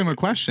just asking them a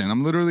question.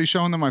 I'm literally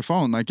showing them my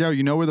phone. Like, yo,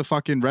 you know where the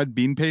fucking red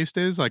bean paste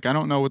is? Like, I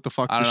don't know what the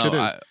fuck I this don't shit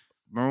know. is.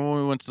 Remember when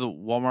we went to the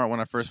Walmart when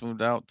I first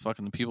moved out?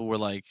 Fucking the people were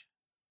like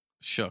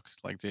shook.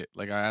 Like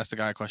I asked the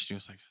guy a question. He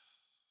was like,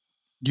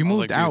 You I was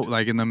moved like, out dude.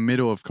 like in the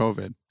middle of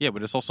COVID. yeah,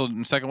 but it's also in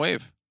the second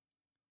wave.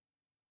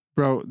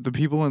 Bro, the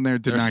people in there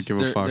did not give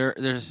a fuck.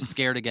 They're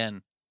scared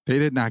again. They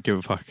did not give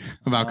a fuck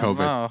about I don't COVID.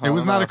 know. I It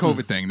was don't not a know.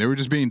 COVID thing. They were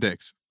just being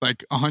dicks.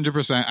 Like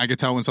 100%. I could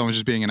tell when someone's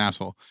just being an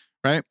asshole.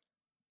 Right?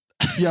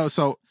 Yo,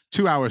 so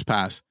 2 hours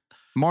pass.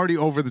 I'm already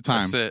over the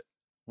time. That's it.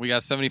 We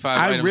got 75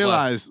 I items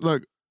realized,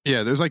 look,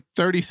 yeah, there's like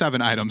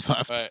 37 items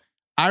left. left. Right.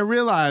 I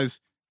realized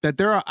that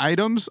there are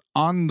items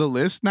on the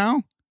list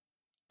now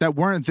that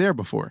weren't there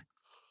before.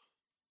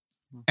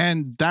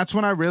 And that's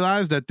when I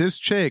realized that this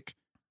chick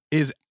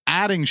is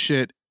adding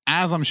shit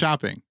as I'm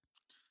shopping.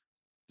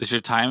 Does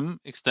your time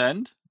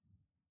extend?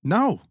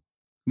 No.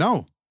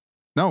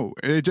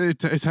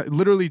 It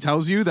literally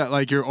tells you that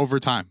like you're over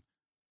time.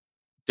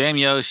 Damn,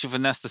 yo, she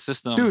finessed the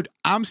system. Dude,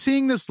 I'm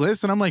seeing this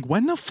list and I'm like,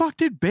 when the fuck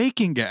did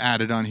bacon get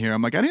added on here?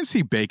 I'm like, I didn't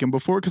see bacon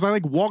before because I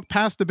like walked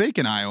past the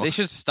bacon aisle. They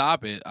should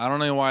stop it. I don't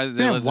know why.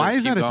 Why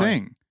is that a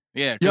thing?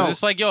 Yeah, because Yo.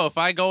 it's like, yo, if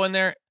I go in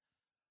there,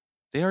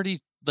 they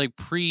already like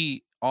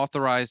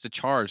pre-authorized the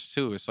charge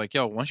too. It's like,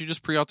 yo, once you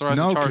just pre-authorize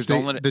No, the charge, because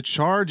don't let it. the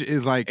charge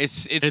is like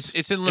It's in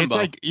limbo. It's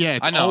like, yeah,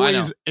 it's I know.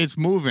 it's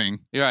moving.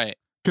 You're right.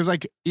 Because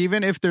like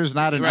even if there's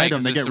not an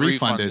item, they get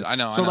refunded. I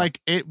know. So like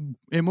it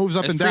moves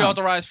up and down. It's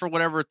pre-authorized for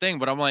whatever thing,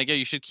 but I'm like, yeah,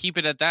 you should keep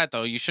it at that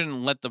though. You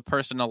shouldn't let the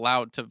person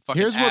allowed to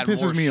fucking. Here's what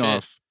pisses me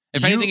off.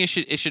 If anything, it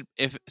should.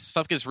 If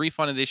stuff gets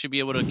refunded, they should be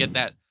able to get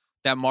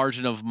that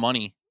margin of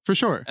money for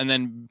sure, and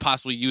then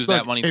possibly use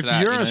that money to that.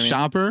 If you're a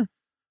shopper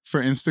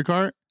for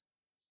Instacart,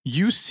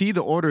 you see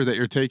the order that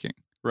you're taking.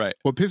 Right.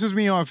 What pisses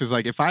me off is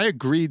like if I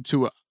agreed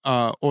to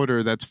a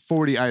order that's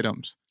 40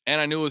 items, and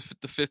I knew it was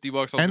the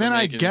 $50, and then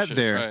I get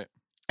there. Right.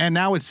 And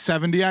now it's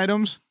 70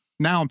 items.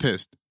 Now I'm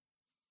pissed.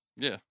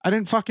 Yeah. I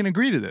didn't fucking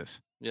agree to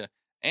this. Yeah.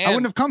 And I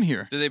wouldn't have come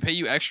here. Did they pay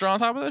you extra on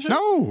top of that shit?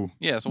 No.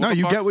 Yeah. So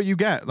you get what you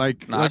get.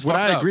 Like what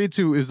I agreed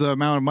to is the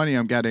amount of money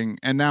I'm getting.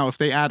 And now if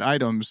they add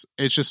items,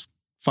 it's just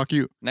fuck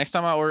you. Next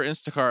time I order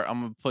Instacart,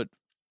 I'm going to put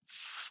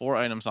 4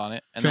 items on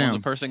it. And then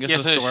when the person gets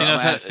to the store, I'm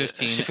at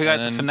 15. She forgot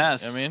the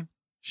finesse. I mean,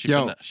 she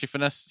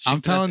finessed.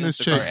 I'm telling this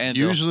chick,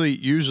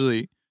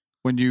 usually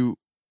when you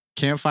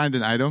can't find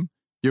an item,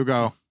 you'll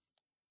go,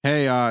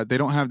 hey, they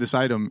don't have this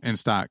item in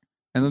stock.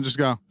 And they'll just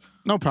go,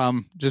 no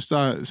problem. Just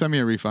send me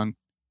a refund.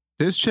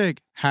 This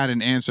chick had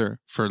an answer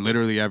for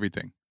literally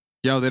everything.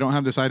 Yo, they don't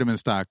have this item in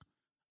stock.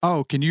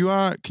 Oh, can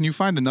you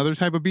find another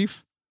type of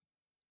beef?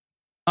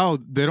 Oh,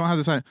 they don't have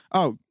this item.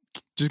 Oh,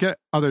 just get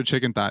other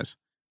chicken thighs.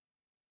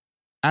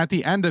 At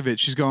the end of it,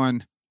 she's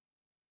going,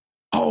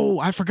 oh,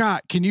 I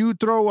forgot. Can you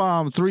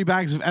throw 3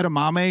 bags of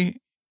edamame?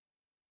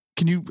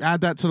 Can you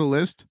add that to the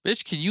list?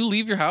 Bitch, can you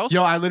leave your house?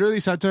 Yo, I literally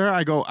said to her,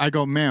 I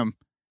go, ma'am,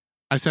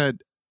 I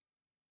said,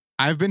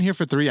 I've been here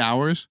for 3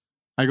 hours.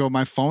 I go,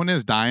 my phone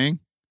is dying.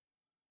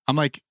 I'm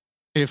like,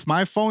 if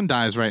my phone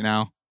dies right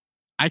now,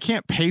 I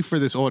can't pay for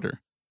this order.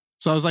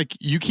 So I was like,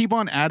 you keep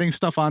on adding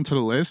stuff onto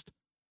the list,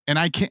 and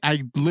I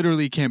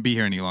literally can't be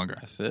here any longer.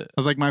 That's it. I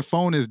was like, my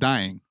phone is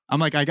dying. I'm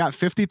like, I got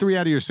 53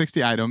 out of your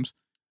 60 items.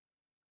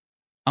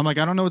 I'm like,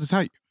 I don't know what to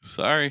tell you.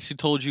 Sorry, she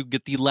told you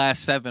get the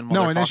last 7.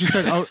 No, and then she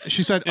said, oh,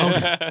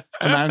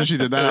 imagine she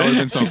did that. I would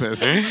have been so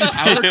pissed.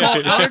 I would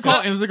have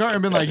called Instacart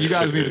and been like, you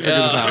guys need to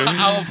figure this out.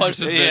 I will punch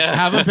this bitch.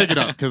 Have them pick it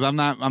up because I'm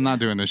not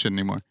doing this shit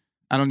anymore.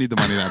 I don't need the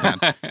money that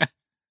bad.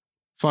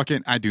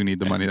 Fucking, I do need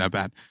the money that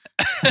bad.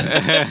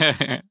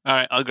 All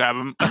right, I'll grab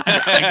them.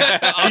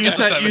 You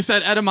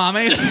said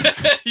edamame?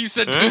 You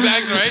said 2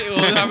 bags,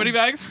 right? How many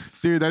bags?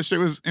 Dude, that shit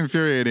was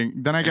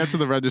infuriating. Then I get to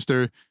the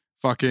register,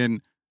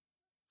 fucking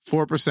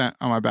 4%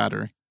 on my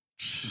battery.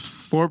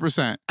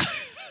 4%.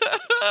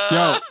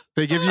 Yo,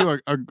 they give you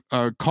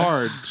a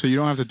card, so you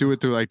don't have to do it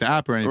through like the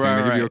app or anything.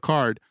 They give you a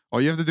card.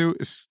 All you have to do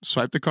is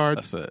swipe the card.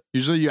 That's it.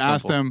 Usually you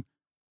ask them,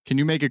 can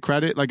you make it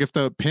credit? Like if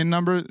the PIN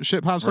number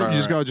shit pops up, you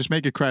just go, just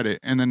make it credit.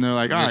 And then they're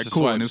like, all right,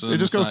 cool. And it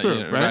just goes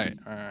through, right?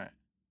 All right.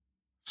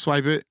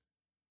 Swipe it.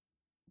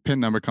 PIN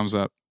number comes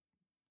up.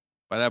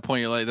 By that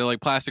point, they're like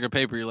plastic or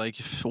paper. You're like,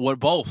 what,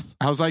 both?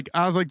 I was like,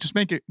 just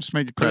make it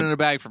credit. Put it in a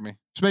bag for me.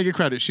 Just make it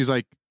credit. She's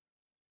like,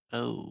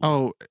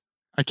 oh,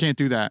 I can't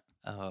do that.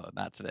 Oh,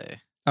 not today.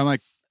 I'm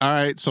like, all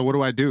right, so what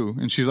do I do?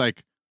 And she's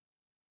like,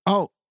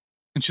 oh,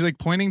 and she's like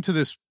pointing to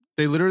this.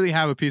 They literally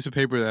have a piece of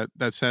paper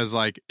that says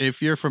like,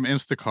 if you're from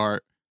Instacart,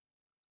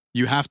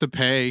 you have to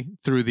pay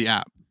through the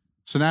app.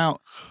 So now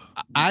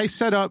I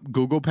set up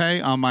Google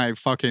Pay on my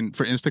for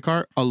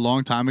Instacart a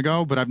long time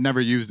ago, but I've never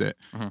used it.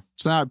 Mm-hmm.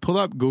 So now I pull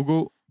up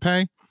Google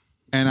Pay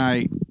and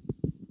I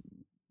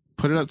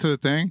put it up to the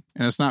thing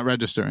and it's not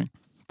registering.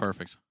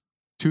 Perfect.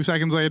 2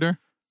 seconds later,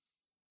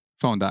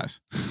 phone dies.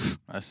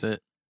 That's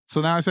it.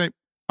 So now I say,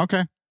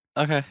 okay.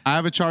 I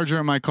have a charger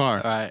in my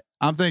car. All right.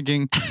 I'm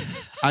thinking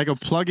I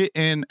could plug it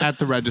in at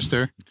the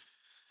register.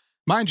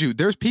 Mind you,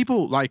 there's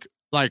people like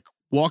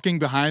walking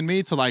behind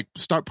me to like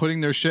start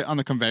putting their shit on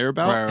the conveyor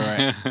belt.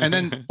 Right. And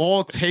then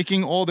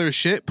taking all their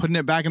shit, putting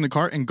it back in the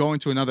cart and going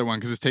to another one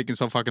because it's taking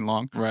so fucking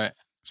long. Right.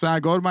 So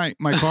I go to my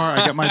car,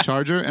 I get my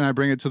charger and I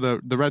bring it to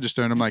the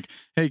register and I'm like,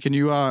 hey, can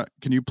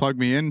you plug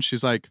me in?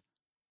 She's like,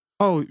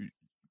 oh,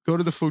 go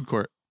to the food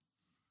court.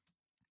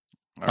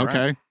 All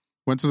okay. Right.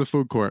 Went to the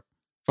food court.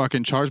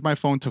 Fucking charged my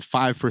phone to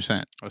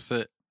 5%. That's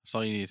it. That's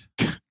all you need.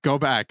 Go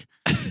back.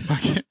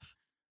 Fucking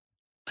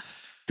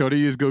go to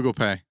use Google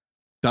Pay.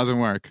 Doesn't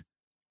work.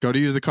 Go to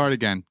use the card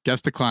again.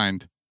 Gets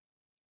declined.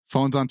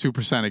 Phone's on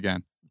 2%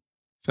 again.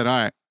 Said, all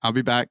right, I'll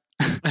be back.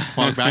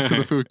 Walk back to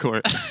the food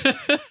court.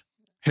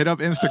 Hit up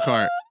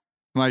Instacart.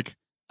 I'm like,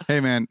 hey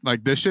man,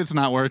 like this shit's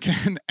not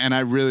working and I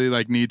really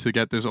like need to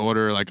get this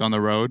order like on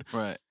the road.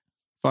 Right.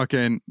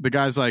 Fucking the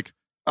guy's like,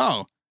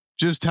 oh,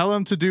 just tell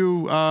him to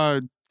do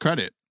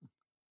credit.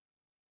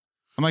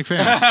 I'm like,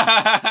 fam.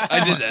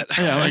 I did that.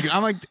 Yeah,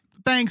 I'm like,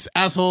 thanks,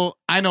 asshole.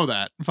 I know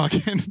that.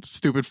 Fucking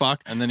stupid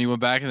fuck. And then you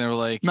went back and they were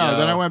like, no,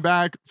 then I went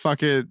back.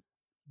 Fucking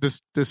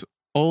this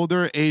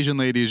older Asian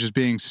lady is just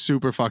being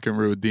super fucking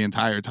rude the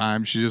entire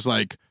time. She's just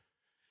like,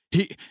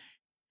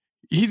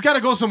 he's got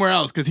to go somewhere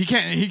else because he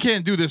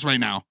can't do this right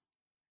now.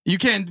 You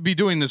can't be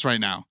doing this right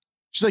now.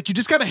 She's like, you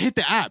just got to hit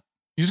the app.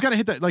 You just got to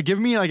hit that. Like, give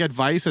me like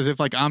advice as if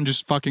like I'm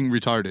just fucking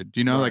retarded.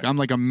 You know, right. Like I'm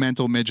like a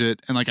mental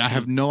midget and like I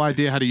have no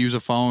idea how to use a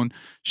phone.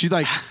 She's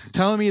like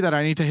telling me that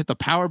I need to hit the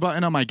power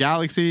button on my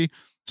Galaxy.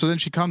 So then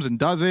she comes and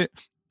does it.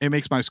 It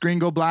makes my screen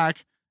go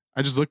black.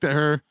 I just looked at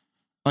her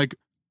like,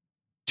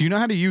 do you know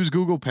how to use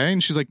Google Pay?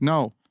 And she's like,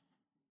 no.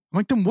 I'm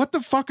like, then what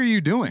the fuck are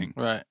you doing?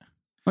 Right.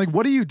 Like,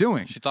 what are you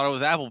doing? She thought it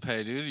was Apple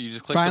Pay, dude. You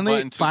just click the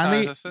button two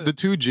finally, times, that's it. the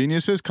two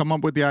geniuses come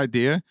up with the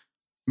idea.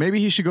 Maybe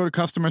he should go to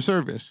customer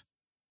service.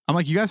 I'm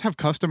like, you guys have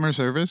customer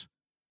service?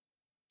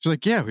 She's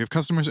like, yeah, we have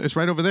customer service. It's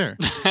right over there.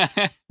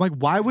 Like,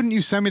 why wouldn't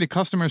you send me to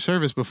customer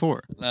service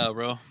before? No,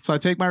 bro. So I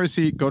take my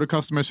receipt, go to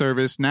customer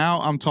service. Now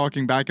I'm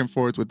talking back and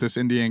forth with this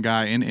Indian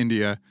guy in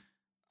India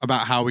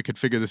about how we could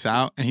figure this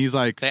out. And he's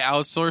like... They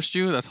outsourced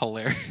you? That's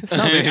hilarious.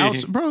 No,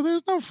 bro,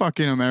 there's no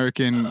fucking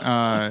American...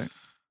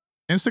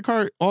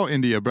 Instacart, all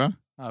India, bro.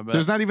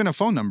 There's not even a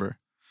phone number.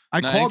 I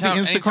called the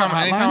Instacart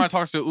hotline. Anytime I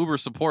talk to Uber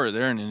support,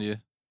 they're in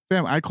India.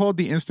 Fam, I called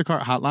the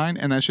Instacart hotline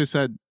and that shit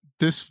said,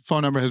 this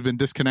phone number has been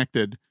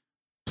disconnected.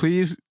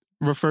 Please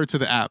refer to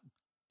the app.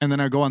 And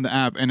then I go on the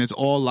app and it's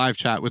all live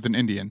chat with an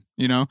Indian,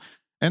 you know?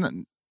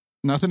 And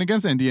nothing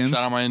against Indians.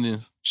 Shout out my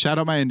Indians. Shout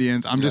out my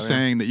Indians. I'm just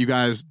saying that you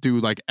guys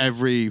do like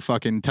every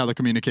fucking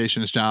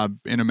telecommunications job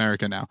in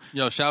America now.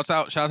 Yo, shouts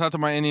out to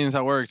my Indians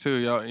at work too.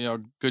 Yo,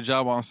 good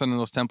job on sending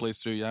those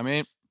templates through. You know what I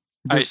mean?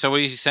 All right, so what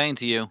is he saying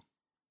to you?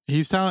 He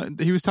was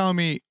telling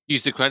me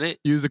use the credit.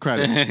 Use the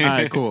credit. All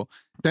right, cool.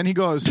 Then he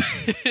goes,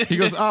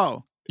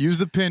 oh, use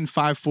the PIN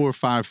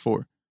 5454.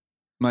 I'm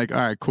like, all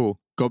right, cool.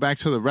 Go back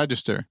to the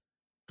register.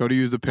 Go to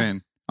use the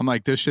PIN. I'm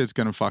like, this shit's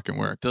gonna fucking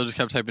work. Dill just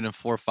kept typing in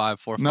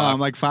 4545. No, I'm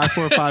like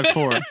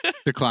 5454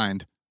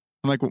 declined.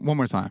 I'm like, one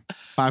more time.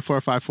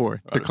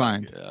 5454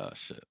 declined. Oh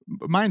shit.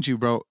 Mind you,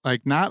 bro,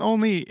 like not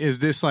only is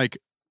this like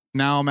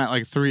now I'm at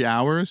like 3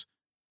 hours,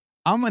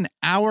 I'm an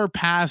hour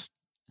past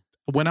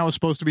when I was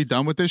supposed to be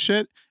done with this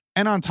shit.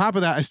 And on top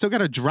of that, I still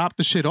gotta drop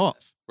the shit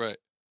off. Right.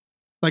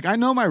 Like I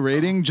know my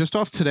rating just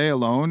off today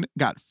alone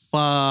got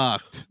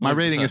fucked. My 100%.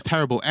 Rating is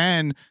terrible.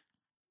 And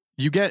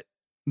you get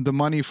the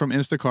money from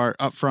Instacart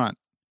up front.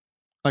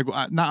 Like,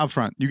 not up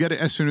front. You get it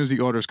as soon as the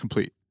order is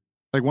complete.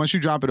 Like, once you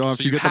drop it off,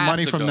 so you get the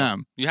money from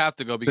them. You have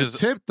to go because... The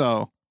tip,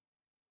 though,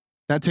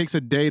 that takes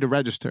a day to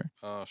register.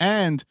 Oh,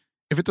 and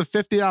if it's a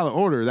 $50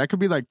 order, that could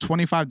be like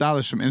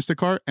 $25 from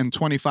Instacart and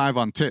 $25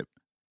 on tip.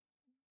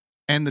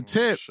 And the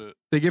tip,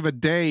 they give a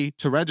day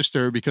to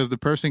register because the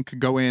person could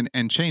go in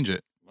and change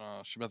it.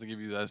 She's about to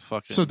give you that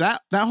fucking... So that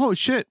whole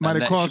shit might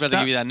have cost... She's about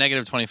to give you that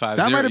negative 25.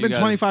 That might have been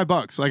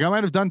 $25. Like, I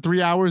might have done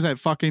 3 hours at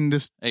fucking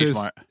this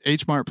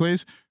H-Mart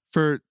place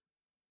for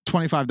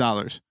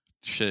 $25.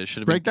 Shit,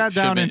 should have break that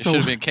down into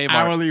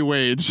hourly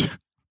wage.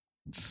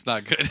 It's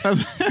not good.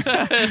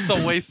 It's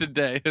a wasted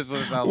day.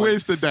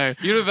 Wasted day.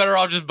 You'd have better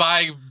off just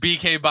buying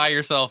BK by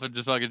yourself and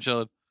just fucking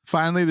chilling.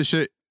 Finally, the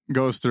shit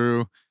goes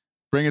through.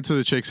 Bring it to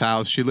the chick's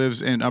house. She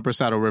lives in Upper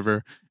Saddle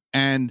River.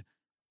 And,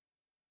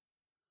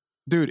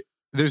 dude,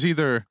 there's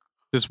either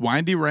this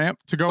windy ramp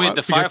to go up. Wait,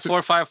 the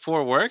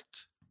 5454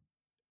 worked?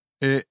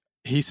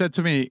 He said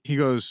to me, he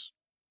goes,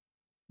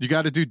 you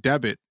got to do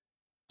debit.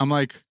 I'm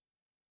like,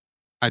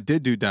 I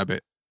did do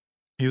debit.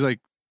 He's like,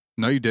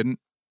 no, you didn't.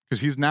 Because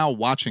he's now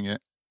watching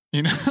it.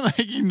 You know, like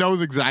he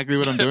knows exactly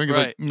what I'm doing. He's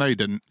like, no, you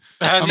didn't.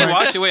 How's he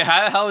watching? Wait,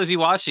 how the hell is he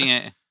watching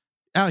it?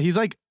 He's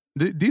like,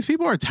 these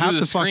people are tapped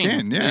the fuck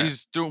in. Yeah,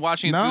 he's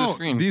watching it through the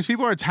screen. These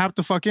people are tapped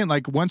the fuck in.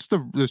 Like once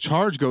the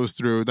charge goes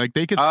through, like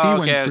they could see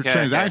when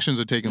transactions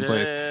are taking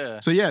place.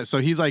 Yeah. So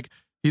he's like,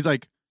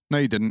 no,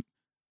 you didn't.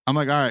 I'm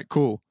like, all right,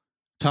 cool.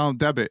 Tell him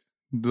debit.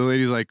 The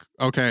lady's like,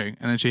 okay,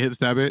 and then she hits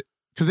debit.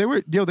 Because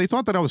they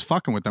thought that I was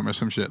fucking with them or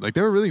some shit. Like,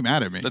 they were really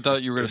mad at me. They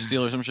thought you were going to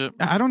steal or some shit?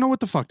 I don't know what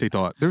the fuck they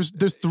thought. There's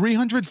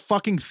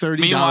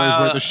 $330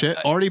 worth of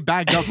shit already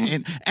bagged up.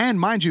 And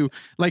mind you,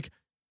 like,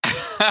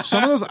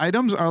 some of those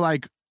items are,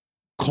 like,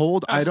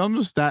 cold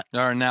items that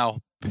are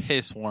now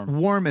piss warm.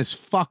 Warm as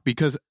fuck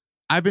because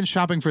I've been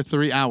shopping for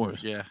 3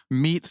 hours. Yeah.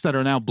 Meats that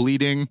are now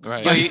bleeding.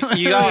 Right.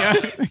 You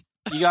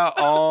got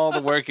all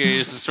the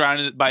workers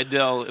surrounded by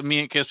Dill.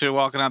 Me and Chris were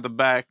walking out the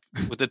back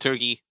with the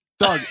turkey.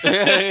 Doug,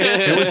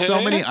 there was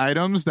so many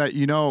items that,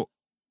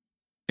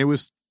 it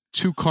was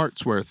 2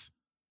 carts worth.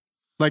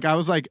 Like, I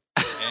was like,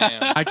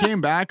 damn. I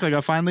came back, like, I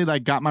finally,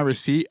 like, got my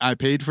receipt. I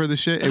paid for the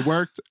shit. It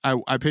worked.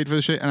 I paid for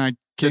the shit, and I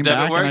came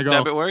back, and I go...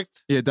 Debit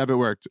worked? Yeah, debit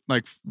worked.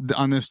 Like,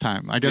 on this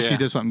time. I guess he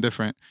did something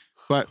different.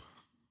 But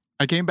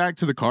I came back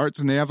to the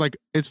carts, and they have, like...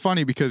 It's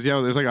funny because,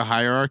 there's, like, a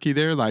hierarchy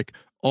there. Like,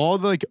 all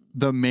the, like,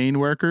 the main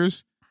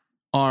workers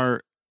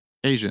are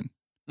Asian.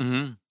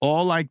 Mm-hmm.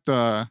 All, like,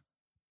 the...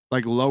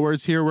 like lower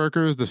tier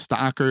workers, the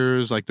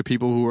stockers, like the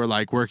people who are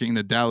like working in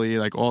the deli,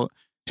 like all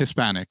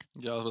Hispanic.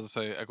 Yeah, I was about to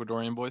say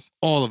Ecuadorian boys.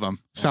 All of them,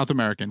 South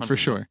American 100%. For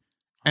sure.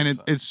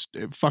 And it's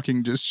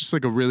fucking just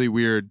like a really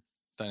weird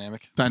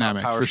dynamic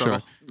for struggle. Sure.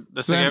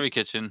 That's like every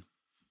kitchen.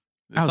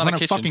 It's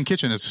not a fucking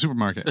kitchen. It's a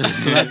supermarket.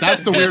 So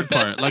that's the weird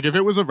part. Like if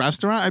it was a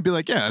restaurant, I'd be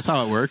like, yeah, that's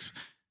how it works.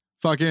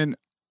 Fucking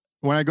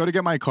when I go to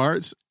get my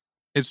carts,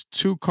 it's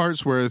 2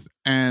 carts worth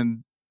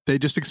and they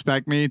just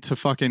expect me to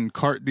fucking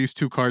cart these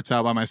 2 carts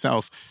out by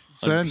myself.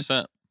 So 100%.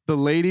 Then the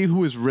lady who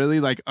was really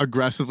like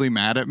aggressively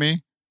mad at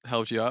me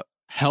helped you out.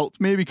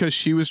 helped me because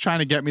she was trying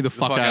to get me the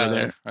fuck out of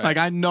there. Right. Like,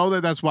 I know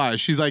that's why.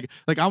 She's like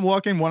I'm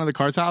walking one of the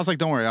carts out. I was like,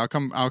 don't worry, I'll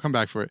come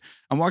back for it.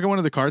 I'm walking one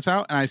of the carts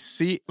out and I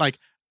see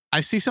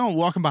someone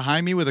walking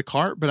behind me with a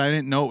cart, but I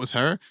didn't know it was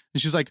her.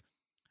 And she's like,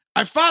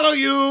 I follow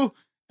you.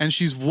 And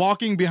she's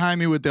walking behind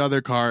me with the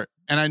other cart.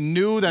 And I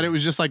knew that it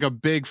was just like a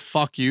big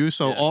fuck you.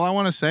 So all I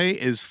want to say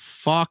is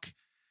fuck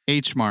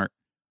H Mart.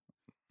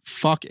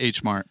 Fuck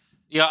H Mart.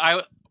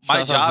 Yeah,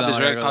 my job is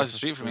right across the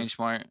street from H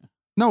Mart.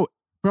 No,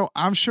 bro,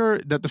 I'm sure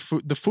that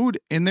the food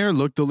in there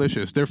looked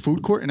delicious. Their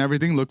food court and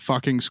everything looked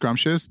fucking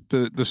scrumptious.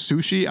 The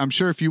sushi, I'm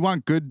sure if you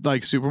want good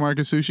like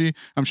supermarket sushi,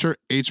 I'm sure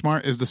H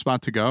Mart is the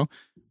spot to go.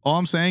 All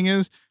I'm saying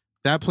is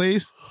that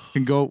place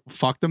can go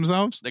fuck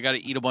themselves. They got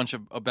to eat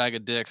a bag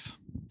of dicks.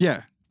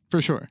 Yeah,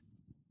 for sure.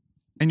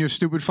 And your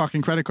stupid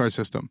fucking credit card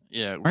system.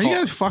 Yeah. Are you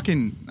guys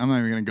fucking... I'm not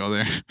even going to go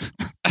there.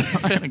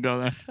 I'm not going to go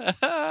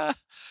there.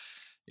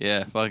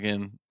 Yeah,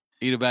 fucking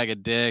eat a bag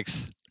of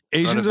dicks.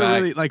 Asians are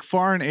really... Like,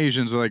 foreign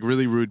Asians are, like,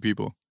 really rude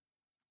people.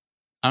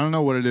 I don't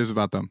know what it is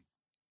about them.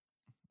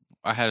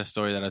 I had a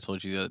story that I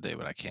told you the other day,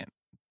 but I can't.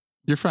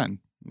 Your friend.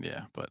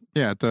 Yeah, but...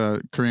 Yeah, at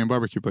the Korean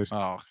barbecue place.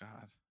 Oh,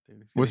 God.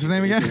 Dude. What's his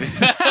name again?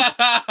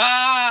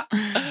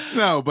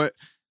 No, but...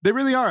 They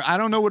really are. I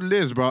don't know what it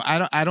is, bro.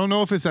 I don't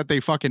know if it's that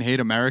they fucking hate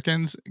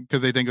Americans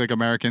because they think like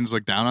Americans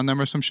look down on them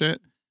or some shit.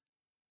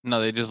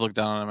 No, they just look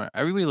down on America.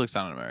 Everybody looks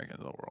down on Americans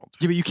in the world.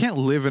 Yeah, but you can't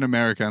live in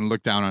America and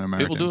look down on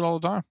Americans. People do it all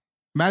the time.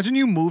 Imagine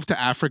you moved to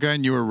Africa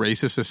and you were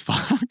racist as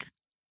fuck.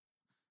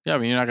 Yeah, I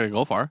mean, you're not going to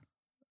go far.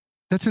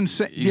 That's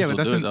insane. Yeah, but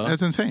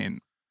that's insane.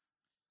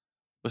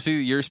 But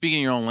see, you're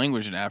speaking your own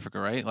language in Africa,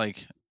 right?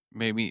 Like...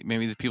 Maybe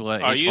the people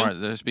at H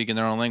Mart, they're speaking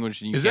their own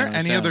language. And is there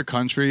any other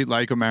country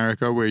like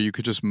America where you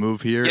could just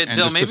move here and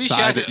just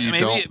decide that you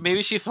don't?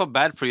 Maybe she felt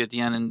bad for you at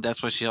the end, and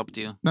that's why she helped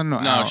you.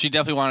 No, she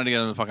definitely wanted to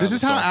get the fuck out. This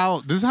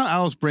is how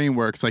Al's brain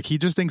works. Like he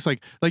just thinks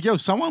like yo,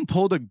 someone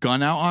pulled a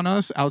gun out on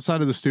us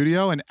outside of the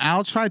studio, and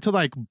Al tried to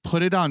like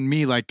put it on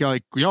me, like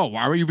yo,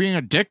 why were you being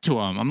a dick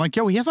to him? I'm like,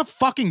 yo, he has a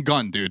fucking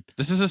gun, dude.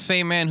 This is the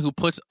same man who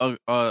puts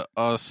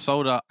a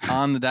soda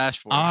on the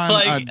dashboard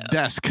on a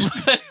desk.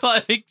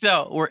 Like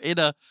no, we're in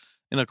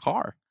a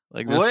car.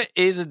 Like what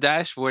is a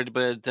dashboard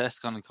but a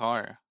desk on a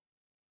car?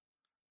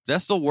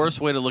 That's the worst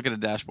way to look at a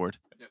dashboard.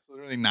 It's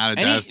literally not a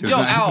desk. There's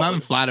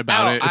nothing flat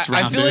about it. It's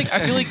rounded. I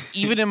feel like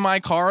even in my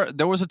car,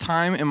 there was a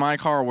time in my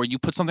car where you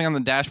put something on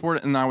the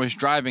dashboard and I was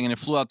driving and it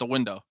flew out the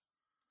window.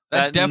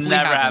 That definitely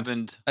never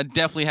happened. That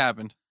definitely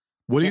happened.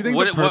 What do you think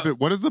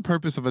what is the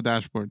purpose of a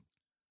dashboard?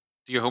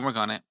 Do your homework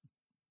on it.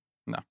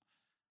 No.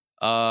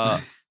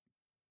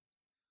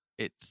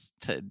 It's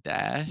to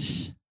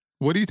dash.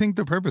 What do you think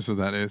the purpose of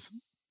that is?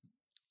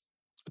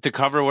 To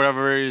cover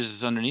whatever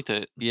is underneath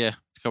it. Yeah,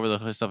 to cover the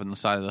hood stuff in the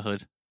side of the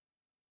hood.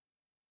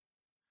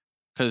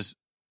 Because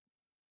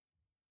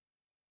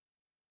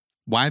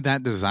why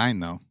that design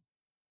though?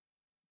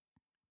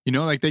 You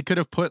know, like they could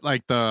have put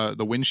like the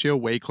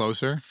windshield way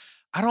closer.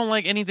 I don't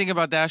like anything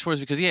about dashboards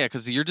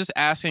because you're just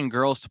asking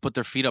girls to put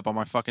their feet up on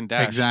my fucking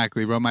dash.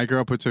 Exactly, bro. My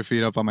girl puts her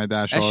feet up on my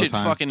dash all the time. That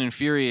shit fucking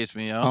infuriates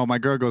me, yo. Oh, my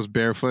girl goes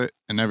barefoot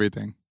and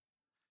everything.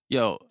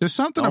 Yo, there's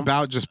something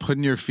about just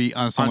putting your feet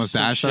on someone's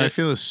dash that I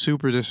feel is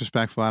super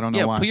disrespectful. I don't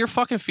know why. Put your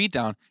fucking feet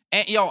down.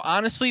 And yo,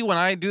 honestly, when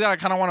I do that, I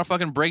kind of want to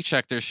fucking brake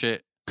check their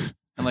shit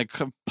and like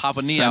pop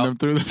a knee Send out. them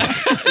through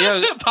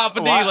the pop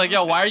a knee. Like,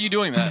 yo, why are you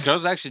doing that?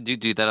 Girls actually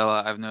do that a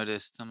lot. I've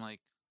noticed. I'm like,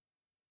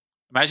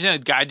 imagine a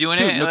guy doing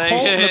it.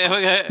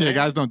 Nicole, yeah,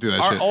 guys don't do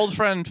that shit. Our old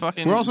friend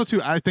fucking... We're also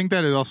too... I think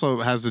that it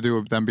also has to do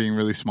with them being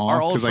really small.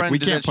 Our old friend like, we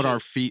can't put shit.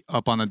 our feet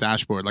up on the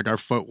dashboard. Like, our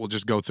foot will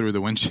just go through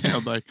the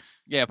windshield. Like,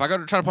 yeah, if I go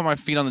to try to put my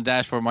feet on the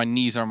dashboard, my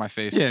knees are on my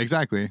face. Yeah,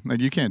 exactly. Like,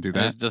 you can't do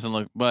that. It doesn't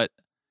look... But,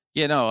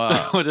 yeah, no...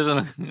 What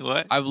doesn't...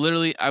 What? I've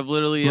literally...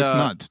 It's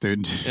nuts,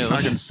 dude. Yeah,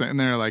 fucking sitting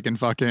there, like, in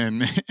fucking...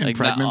 like,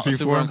 pregnancy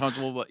super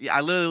uncomfortable. But, yeah,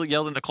 I literally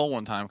yelled at Nicole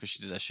one time because she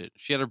did that shit.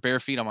 She had her bare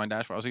feet on my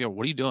dashboard. I was like, yo,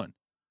 what are you doing?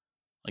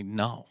 Like,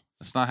 no.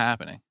 It's not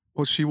happening.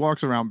 Well, she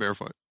walks around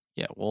barefoot.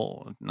 Yeah,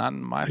 well, not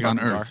in my like on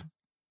Earth. car.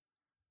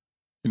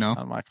 You know?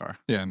 Not in my car.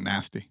 Yeah,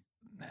 nasty.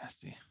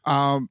 Nasty.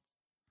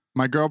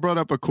 My girl brought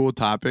up a cool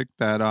topic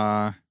that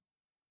I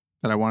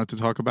wanted to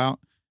talk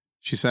about.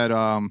 She said,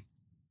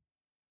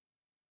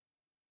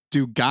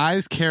 do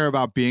guys care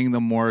about being the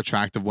more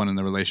attractive one in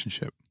the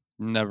relationship?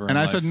 Never. And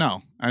I said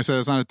no. I said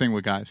it's not a thing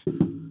with guys.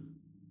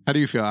 How do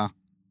you feel, Al?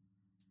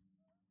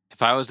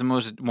 If I was I'm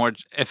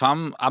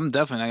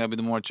definitely not gonna be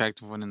the more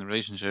attractive one in the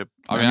relationship.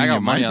 I mean, I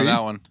got money on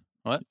that one.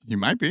 What? You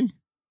might be.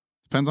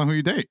 Depends on who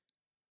you date.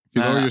 If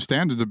you lower your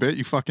standards a bit,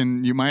 you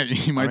might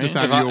just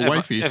have you a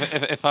wifey.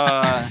 If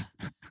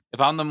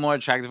I'm the more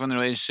attractive in the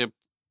relationship,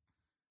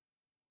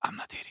 I'm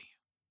not dating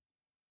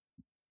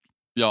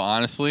you. Yo,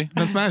 honestly,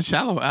 that's not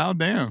shallow, Al.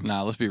 Damn.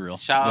 Nah, let's be real.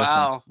 Shallow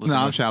Al. No,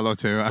 I'm shallow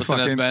too.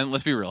 As men,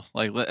 let's be real.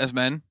 Like as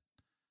men,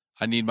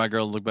 I need my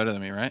girl to look better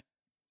than me, right?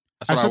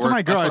 I said to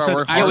my girl,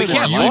 we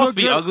can't both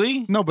be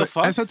ugly. No, but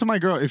I said to my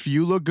girl, if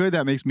you look good,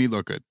 that makes me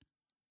look good.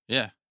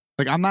 Yeah.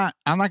 Like I'm not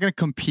gonna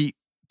compete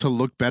to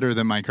look better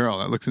than my girl.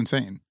 That looks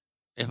insane.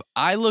 If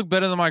I look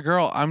better than my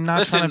girl, I'm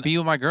not trying to be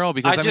with my girl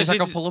because that means I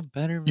can pull a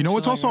better. You know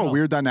what's also a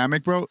weird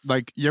dynamic, bro?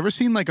 Like, you ever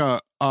seen like a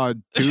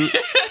dude?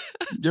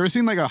 You ever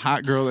seen like a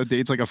hot girl that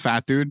dates like a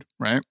fat dude,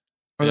 right?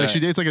 Or like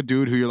she dates like a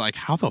dude who you're like,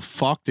 how the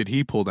fuck did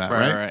he pull that,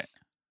 right?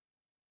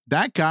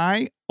 That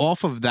guy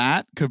off of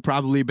that could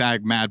probably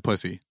bag mad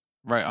pussy.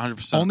 Right,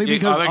 100%. Only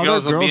because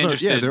other girls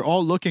are, they're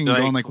all looking,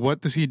 going like,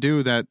 what does he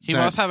do that... He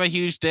must have a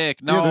huge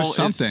dick. No, there's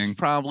something. It's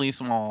probably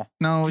small.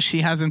 No, she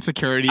has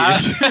insecurity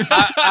issues.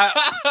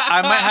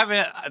 I might have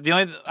it. The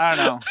only... I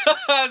don't know.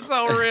 That's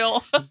so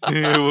real.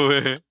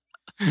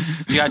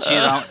 You got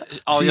cheated on.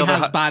 She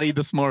has body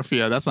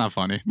dysmorphia. That's not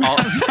funny.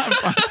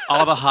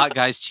 All the hot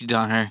guys cheated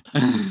on her.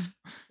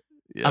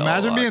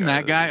 Imagine being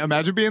that guy.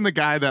 Imagine being the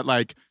guy that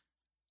like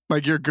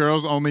your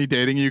girl's only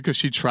dating you because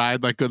she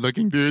tried like good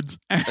looking dudes.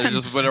 And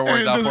just whatever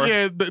worked out for her.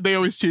 Yeah, they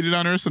always cheated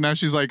on her. So now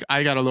she's like,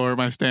 I gotta lower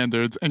my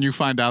standards. And you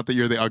find out that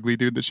you're the ugly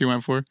dude that she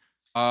went for.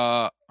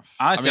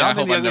 Honestly, I don't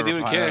think the ugly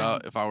dude would care.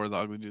 If I were the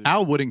ugly dude,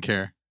 Al wouldn't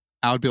care.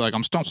 Al would be like,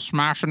 I'm still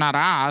smashing that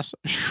ass,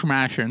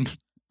 smashing,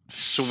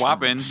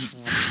 swapping,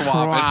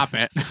 swap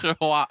it,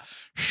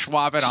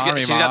 swap it on me.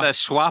 She's got that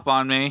swap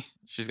on me.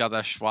 She's got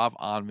that Schwap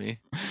on me.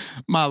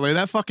 Ma, lay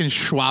that fucking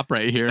Schwap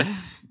right here.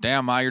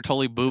 Damn, Ma, you're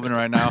totally boobing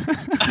right now.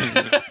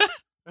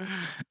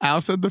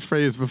 Al said the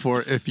phrase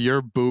before, if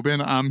you're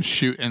boobing, I'm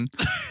shooting.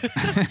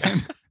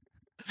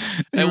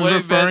 He was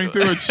referring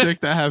to a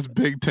chick that has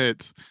big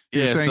tits.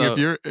 He's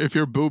saying if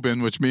you're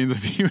boobing, which means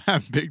if you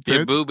have big tits,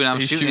 you're boobing, I'm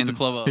shooting. The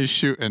club up. He's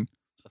shooting.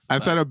 I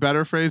said a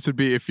better phrase would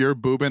be, if you're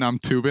boobing, I'm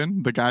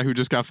tubing. The guy who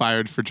just got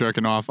fired for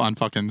jerking off on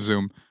fucking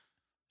Zoom.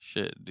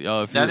 Shit.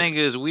 Yo, that nigga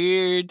is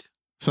weird.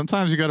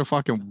 Sometimes you gotta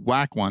fucking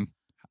whack one.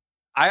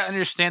 I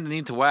understand the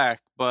need to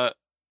whack, but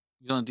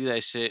you don't do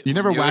that shit. You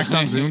never whacked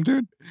on Zoom,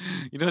 dude?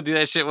 You don't do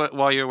that shit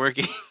while you're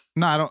working?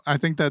 No, I don't. I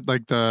think that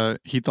like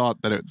he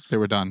thought that they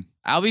were done.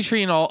 I'll be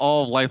treating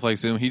all of life like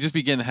Zoom. He just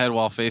be getting head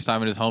while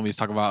FaceTiming his homies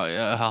talking about,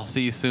 I'll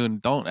see you soon.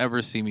 Don't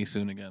ever see me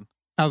soon again.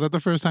 Was that the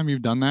first time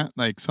you've done that?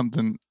 Like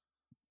something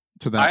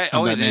to that, I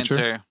always that nature?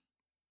 answer.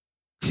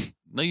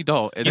 No, you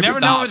don't. You never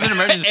know if it's an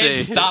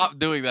emergency. Stop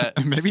doing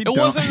that. Maybe it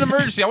wasn't an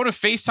emergency. I want to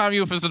FaceTime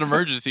you if it's an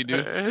emergency,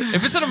 dude.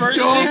 If it's an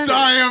emergency, yo, I'm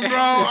dying, bro.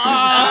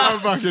 I'm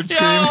fucking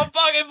screaming. Yo, I'm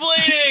fucking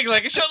bleeding.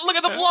 Like, look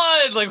at the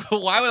blood. Like,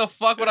 why the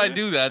fuck would I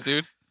do that,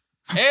 dude?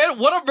 And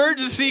what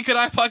emergency could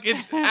I fucking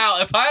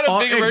out? If I had a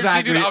big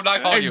emergency, dude, I'm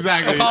not calling you.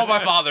 I'm calling my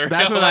father.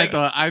 That's what I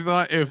thought. I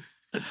thought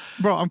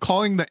bro, I'm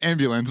calling the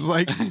ambulance.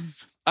 Like,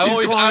 he's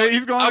calling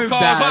his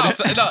dad.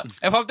 No,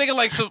 if I'm thinking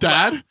like some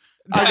dad.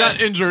 I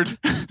got injured.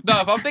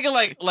 No, if I'm thinking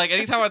like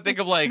anytime I think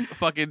of like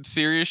fucking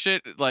serious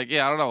shit, like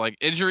I don't know, like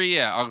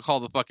injury, I'll call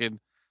the fucking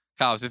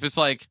cops. If it's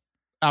like,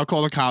 I'll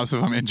call the cops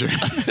if I'm injured.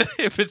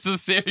 If it's some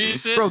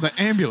serious shit, bro, the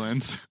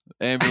ambulance,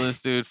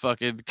 dude,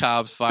 fucking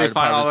cops, fire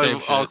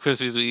department, all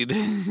Christmas weed.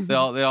 They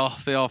all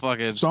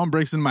fucking. Someone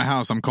breaks in my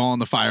house. I'm calling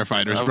the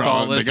firefighters, I'm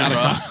bro. They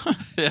gotta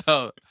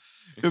Yo,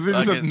 because we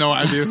just have no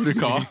idea who to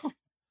call.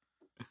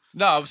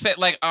 No, I'm saying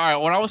like, all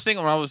right.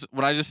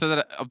 When I just said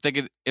that, I'm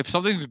thinking if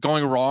something's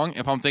going wrong,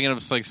 if I'm thinking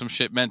of like some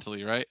shit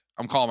mentally, right?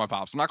 I'm calling my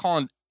pops. I'm not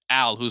calling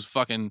Al, who's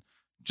fucking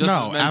just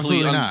as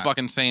mentally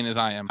fucking sane as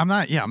I am. I'm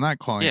not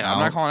calling Al. I'm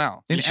not calling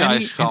Al. In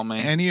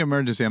any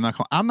emergency, I'm not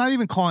calling. I'm not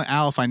even calling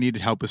Al if I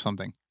needed help with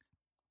something.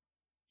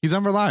 He's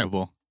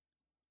unreliable.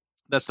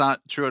 That's not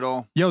true at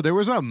all. Yo, there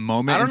was a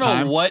moment. I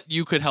don't know what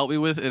you could help me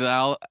with in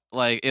Al,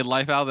 like in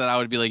life, Al, that I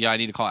would be like, yeah, I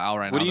need to call Al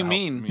right now. What do you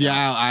mean?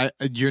 Yeah,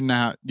 you're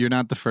not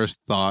the first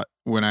thought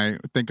when I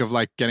think of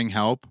like getting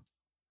help.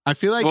 I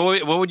feel like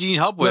what would you need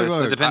help with?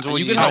 It depends on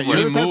what you need help with.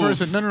 You're the type of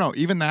person. No.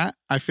 Even that,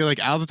 I feel like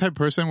Al's the type of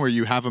person where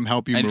you have him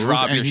help you move,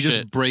 and he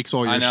just breaks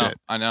all your shit.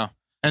 I know.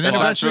 And then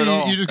eventually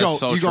you just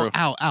go,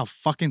 Al,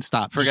 fucking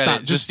stop.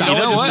 Forget it. Just stop. You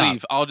know what? Just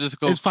leave. I'll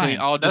just go. It's fine.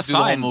 I'll just do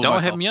the whole move.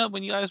 Don't hit me up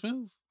when you guys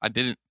move. I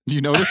didn't.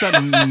 You notice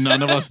that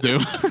none of us do.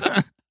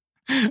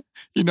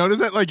 You notice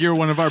that like you're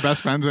one of our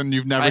best friends and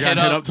you've never gotten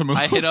hit up to move.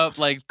 I hit up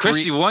like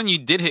Christy. One, you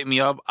did hit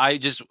me up. I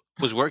just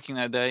was working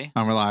that day.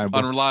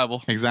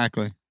 Unreliable.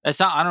 Exactly.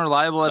 That's not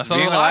unreliable. That's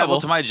being reliable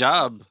to my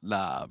job.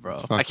 Nah, bro.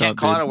 I can't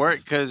call out of work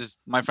because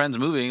my friend's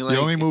moving. Like, you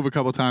only move a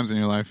couple times in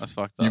your life. That's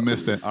fucked up. You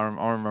missed it. I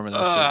remember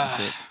that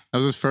shit. That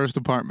was his first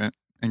apartment,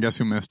 and guess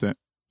who missed it?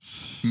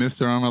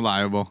 Mr.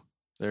 Unreliable.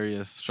 There he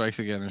is. Strikes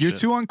again. You're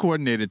too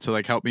uncoordinated to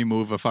like help me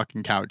move a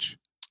fucking couch.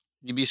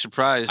 You'd be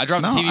surprised. I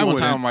dropped the TV one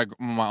time with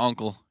my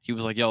uncle. He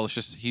was like, "Yo, let's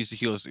just." He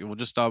goes, "We'll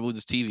just move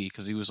this TV,"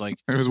 because he was like,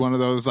 "It was one of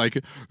those like,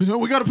 we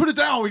got to put it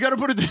down. We got to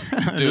put it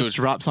down." Dude, it just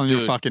drops on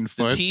your fucking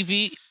foot. The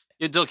TV.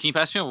 Yo, Dill, can you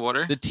pass me a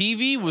water? The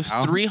TV was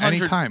 300.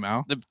 Anytime,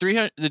 Al. The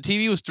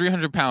TV was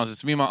 300 pounds.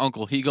 It's me and my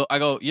uncle. I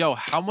go, "Yo,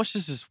 how much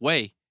does this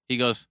weigh?" He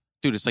goes,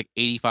 "Dude, it's like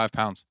 85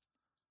 pounds."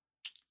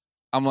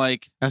 I'm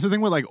like, that's the thing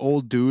with like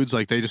old dudes,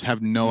 like they just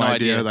have no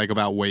idea like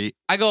about weight.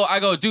 I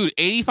go, dude,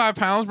 85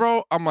 pounds,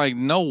 bro. I'm like,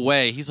 no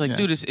way. He's like,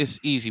 dude, it's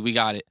easy. We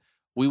got it.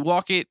 We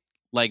walk it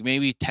like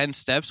maybe 10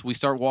 steps. We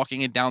start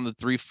walking it down the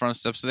 3 front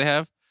steps they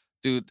have.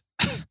 Dude,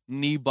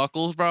 knee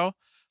buckles, bro.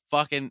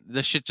 Fucking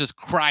the shit just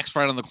cracks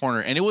right on the corner.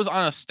 And it was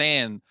on a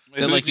stand.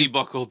 That like knee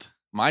buckled.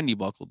 My knee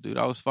buckled, dude.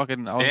 I was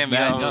Damn,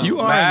 mad young. You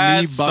are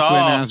a knee buckling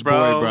ass boy,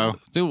 bro.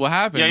 Dude, what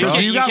happened, Yeah, bro?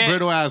 you got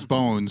brittle ass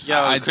bones. Yo,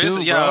 I Chris,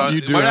 do, yo, bro.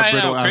 You do have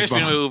brittle ass Crispy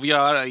bones. move.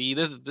 Yo,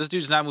 this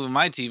dude's not moving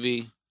my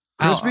TV.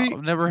 Crispy,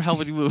 I've never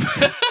helped you move.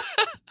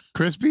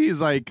 Crispy is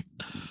like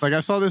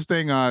I saw this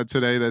thing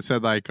today that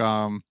said like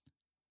vegans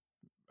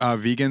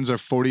are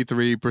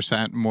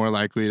 43% more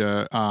likely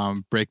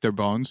to break their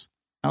bones.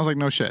 I was like,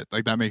 no shit,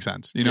 like that makes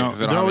sense. You know,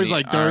 they're always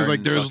like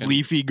there's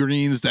leafy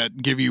greens that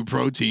give you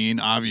protein,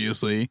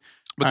 obviously,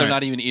 but they're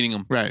not even eating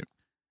them. Right.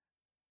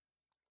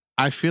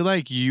 I feel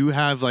like you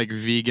have like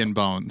vegan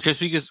bones. Just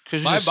because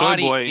my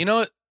body, boy. You know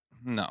what?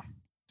 No.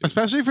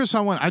 Especially for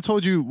someone, I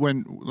told you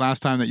when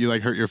last time that you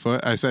like hurt your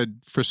foot, I said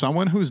for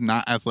someone who's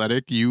not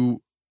athletic,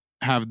 you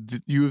have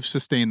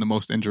sustained the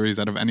most injuries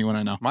out of anyone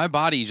I know. My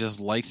body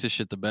just likes to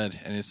shit the bed,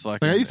 and it's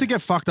like I used to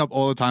get fucked up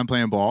all the time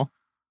playing ball.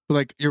 But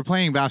like you're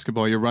playing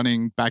basketball, you're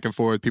running back and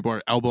forth, people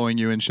are elbowing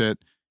you and shit.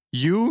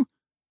 You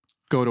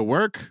go to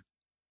work.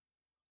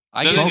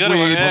 I smoke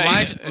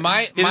weed.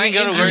 My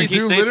injuries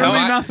do literally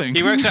nothing.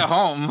 He works at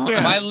home.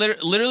 Yeah. My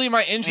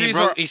injuries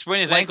he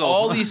sprained his like ankle.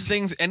 all these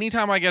things.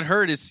 Anytime I get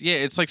hurt,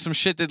 it's like some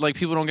shit that like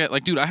people don't get.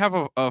 Like, dude, I have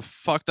a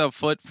fucked up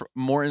foot for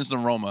Morton's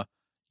and Roma.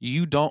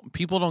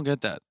 People don't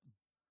get that.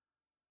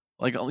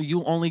 Like,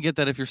 you only get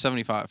that if you're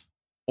 75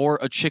 or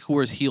a chick who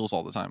wears heels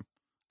all the time.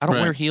 I don't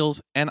wear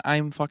heels, and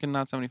I'm fucking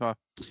not 75.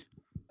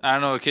 I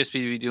don't know what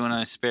Crispy be doing on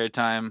his spare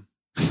time.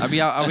 I'll be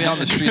out on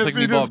the streets like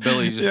Meatball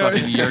Billy, just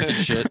fucking yerking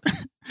shit.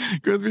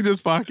 Crispy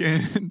just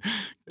fucking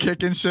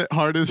kicking shit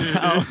hard as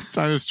hell,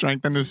 trying to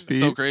strengthen his feet.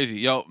 So crazy,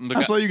 yo.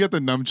 I saw you get the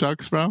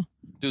nunchucks, bro.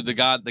 Dude, the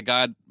god,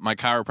 my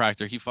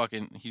chiropractor, he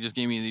just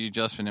gave me the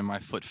adjustment, and my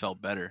foot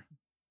felt better.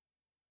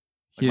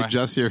 Like he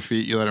adjusts your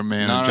feet. You let a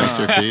man adjust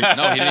your feet.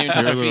 No, he didn't even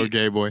touch my feet. You're a little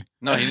gay boy.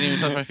 No, he didn't even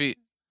touch my feet.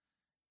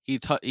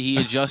 He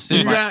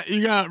adjusted.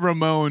 You got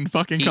Ramon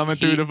fucking coming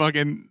through to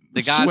fucking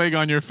swig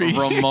on your feet.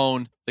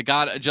 Ramon, the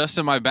god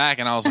adjusted my back,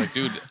 and I was like,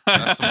 dude,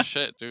 that's some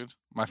shit, dude.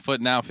 My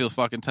foot now feels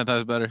fucking 10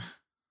 times better.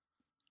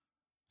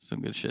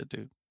 Some good shit,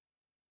 dude.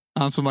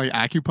 On some like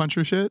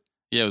acupuncture shit.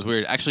 Yeah, it was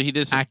weird. Actually, he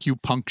did some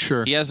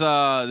acupuncture. He has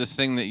this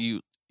thing that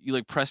you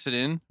like press it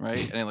in,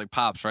 right, and it like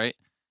pops, right.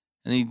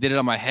 And he did it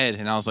on my head,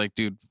 and I was like,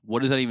 dude,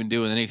 what does that even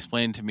do? And then he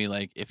explained to me,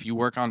 like, if you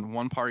work on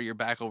one part of your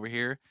back over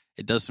here,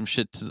 it does some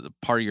shit to the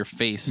part of your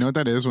face. You know what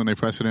that is when they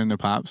press it in, it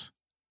pops?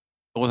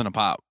 It wasn't a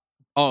pop.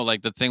 Oh,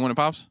 like the thing when it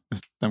pops?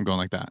 It's them going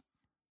like that.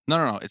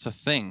 No. It's a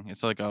thing.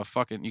 It's like a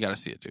fucking, you got to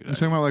see it, dude. I'm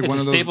talking about like it's one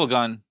of those. staple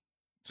gun.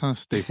 It's not a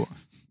staple.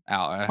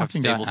 Ow, I have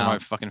staples on my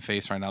fucking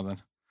face right now then.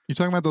 You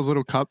talking about those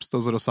little cups,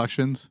 those little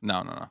suctions? No.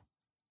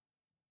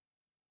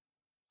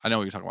 I know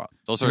what you're talking about.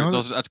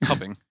 That's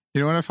cupping. You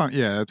know what I found?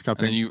 Yeah, that's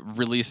cupping. And then you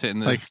release it in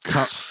the like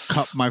cup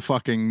my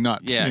fucking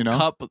nuts. Yeah, you know?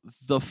 cup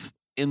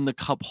in the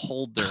cup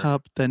holder.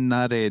 Cup the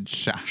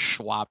nuttage.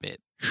 Schwap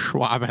it.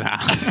 Schwap it out.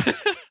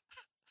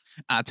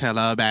 I tell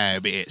her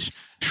bad bitch.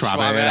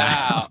 Schwap it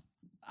out.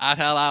 I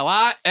tell her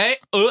what? Hey,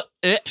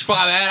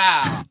 schwap it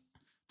out.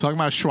 Talking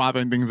about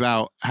schwapping things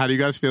out. How do you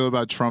guys feel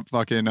about Trump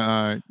fucking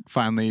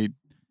finally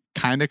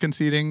kind of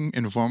conceding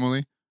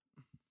informally?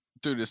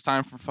 Dude, it's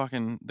time for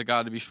fucking the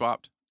god to be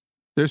schwapped.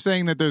 They're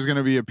saying that there's going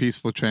to be a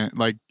peaceful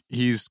like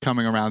he's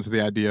coming around to the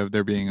idea of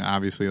there being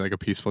obviously like a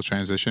peaceful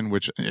transition,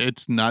 which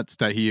it's nuts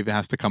that he even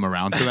has to come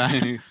around to that.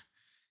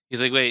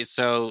 He's like, wait,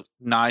 so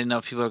not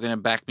enough people are going to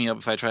back me up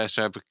if I try to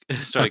start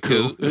a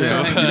coup?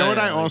 Yeah. You know what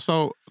I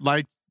also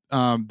like?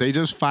 They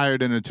just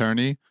fired an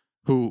attorney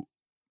who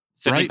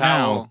Sidney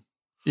Powell.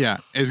 now,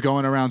 is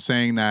going around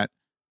saying that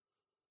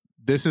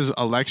this is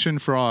election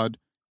fraud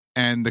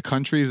and the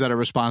countries that are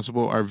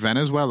responsible are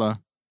Venezuela,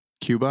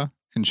 Cuba,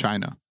 and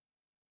China.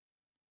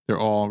 They're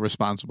all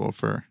responsible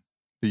for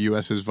the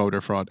U.S.'s voter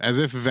fraud. As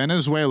if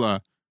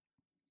Venezuela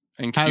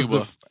and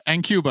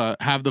Cuba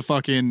have the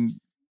fucking...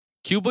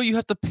 Cuba, you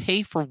have to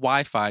pay for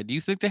Wi-Fi. Do you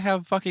think they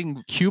have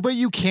fucking... Cuba,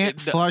 you can't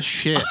flush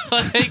shit.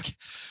 Like,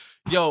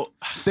 yo...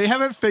 They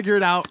haven't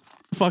figured out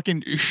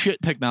fucking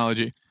shit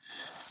technology.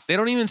 They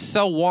don't even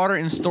sell water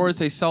in stores.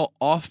 They sell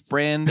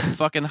off-brand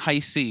fucking high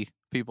C,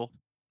 people.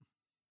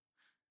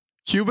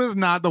 Cuba's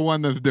not the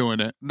one that's doing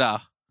it. No.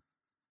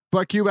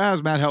 But Cuba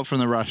has mad help from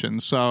the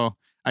Russians, so...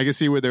 I can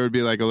see where there would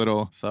be like a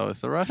little... So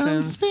it's the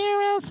Russians.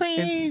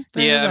 Conspiracy.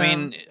 Yeah, I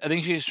mean, I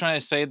think she's trying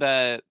to say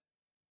that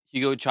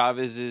Hugo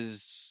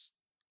Chavez's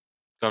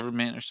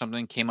government or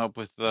something came up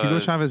with the... Hugo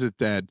Chavez is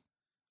dead.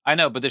 I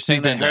know, but they're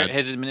saying that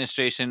his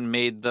administration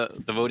made the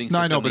voting system.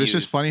 No, I know, but it's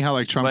just funny how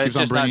like Trump keeps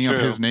on bringing up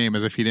his name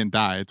as if he didn't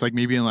die. It's like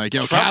me being like,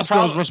 yo,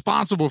 Castro's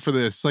responsible for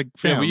this. It's like,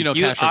 fam. Yeah, well, you know,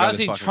 Castro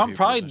honestly, Trump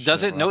probably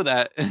doesn't know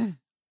that.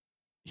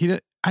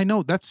 I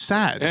know, that's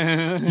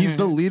sad. He's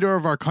the leader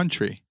of our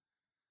country.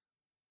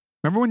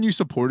 Remember when you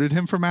supported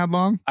him for mad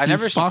long? I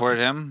never supported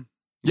him.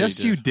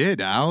 Yes, you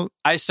did, Al.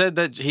 I said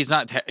that he's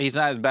not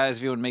as bad as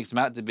everyone makes him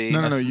out to be.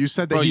 No. You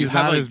said that he's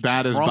not as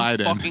bad as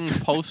Biden. Fucking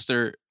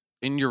poster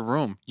in your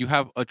room. You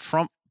have a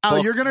Trump.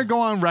 Al, you're gonna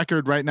go on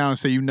record right now and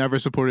say you never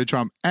supported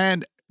Trump,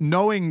 and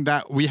knowing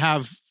that we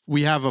have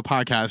a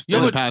podcast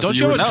in the past. Don't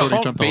you have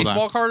a Trump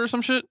baseball card or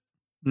some shit?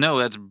 No,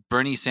 that's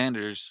Bernie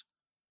Sanders.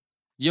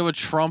 You have a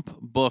Trump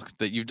book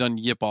that you've done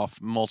yip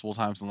off multiple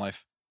times in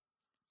life.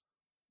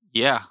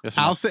 Yeah. Yes,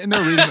 I was sitting there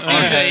reading.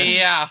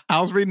 yeah. I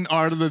was reading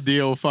Art of the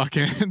Deal,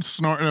 fucking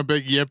snorting a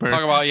big yipper.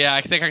 Talk about,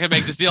 I think I can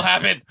make this deal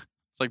happen.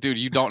 It's like, dude,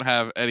 you don't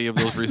have any of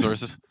those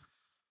resources.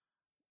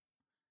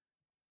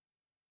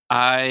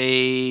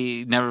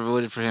 I never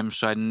voted for him,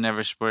 so I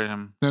never supported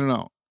him.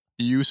 No.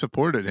 You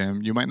supported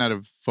him. You might not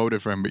have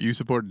voted for him, but you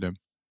supported him.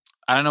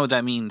 I don't know what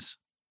that means.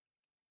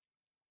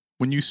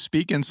 When you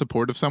speak in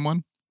support of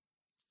someone,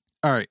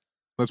 all right,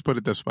 let's put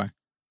it this way.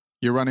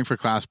 You're running for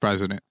class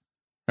president,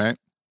 right?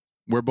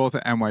 We're both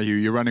at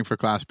NYU. You're running for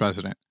class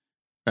president,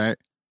 right?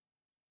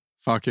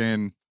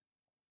 Fucking,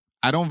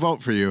 I don't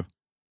vote for you,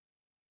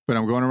 but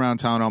I'm going around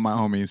telling all my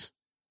homies,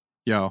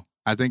 yo,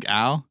 I think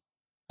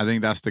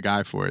that's the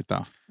guy for it,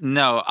 though.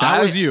 No,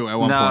 that was you at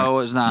one point. No, it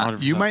was not.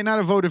 100%. You might not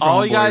have voted for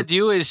all you gotta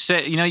do is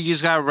say, you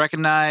just gotta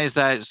recognize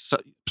that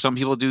some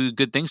people do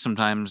good things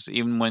sometimes,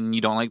 even when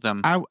you don't like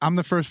them. I'm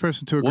the first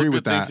person to agree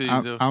with that.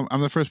 I'm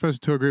the first person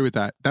to agree with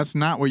that. That's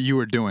not what you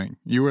were doing.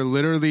 You were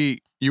literally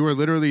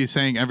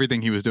saying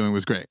everything he was doing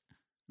was great.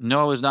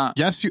 No, it was not.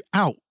 Yes,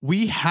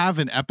 we have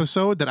an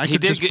episode that I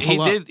could just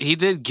pull up. He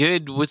did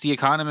good with the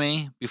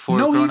economy before.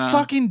 No, Corona. he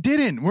fucking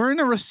didn't. We're in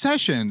a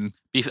recession.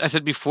 I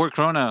said before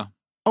Corona.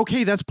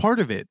 Okay, that's part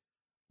of it.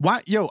 Why?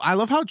 Yo, I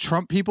love how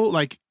Trump people,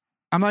 like,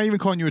 I'm not even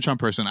calling you a Trump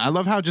person. I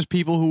love how just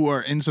people who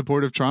are in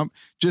support of Trump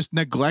just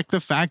neglect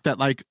the fact that,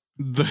 like,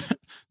 the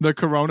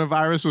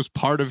coronavirus was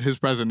part of his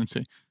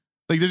presidency.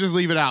 Like, they just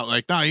leave it out.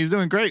 Like, no, he's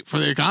doing great for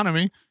the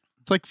economy.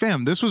 It's like,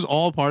 fam, this was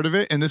all part of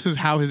it, and this is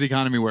how his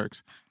economy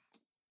works.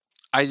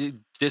 I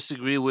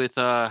disagree with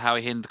how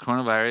he handled the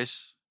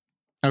coronavirus.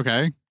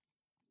 Okay.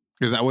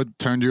 Is that what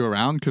turned you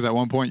around? Because at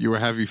one point you were a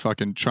heavy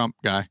fucking Trump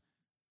guy.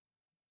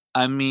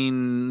 I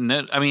mean,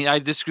 I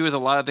disagree with a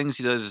lot of things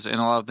he does and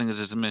a lot of things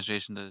his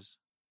administration does.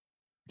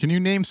 Can you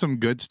name some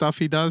good stuff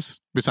he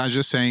does besides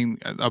just saying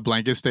a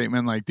blanket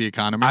statement like the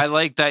economy? I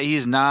like that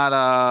he's not.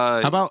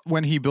 How about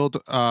when he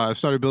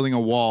started building a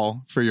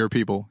wall for your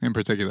people in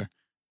particular?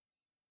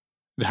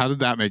 How did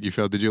that make you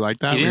feel? Did you like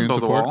that? He didn't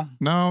build a wall.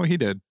 No, he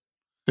did.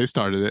 They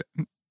started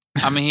it.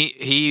 I mean,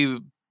 he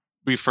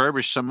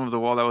refurbished some of the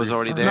wall that was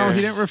already there. No,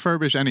 he didn't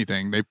refurbish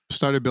anything. They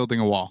started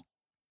building a wall.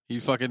 He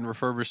fucking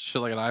refurbished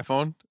shit like an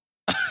iPhone.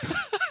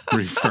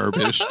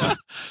 Refurbished.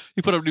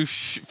 He put up new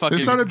fucking.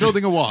 They started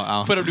building a wall.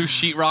 Al. Put up new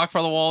sheetrock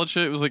for the wall and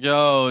shit. It was like,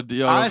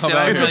 honestly, come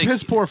out it's here. a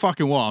piss poor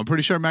fucking wall. I'm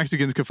pretty sure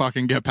Mexicans could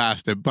fucking get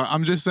past it. But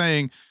I'm just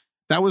saying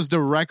that was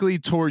directly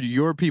toward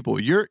your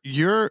people.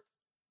 You're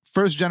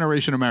first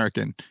generation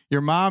American.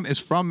 Your mom is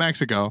from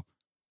Mexico.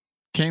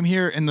 Came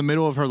here in the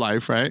middle of her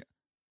life, right?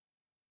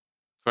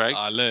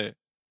 Correct.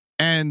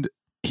 And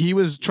he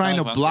was trying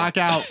to block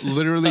out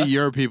literally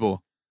your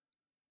people.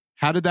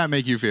 How did that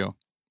make you feel?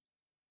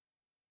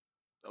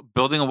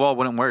 Building a wall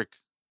wouldn't work.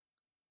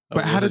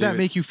 But how did that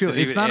make you feel?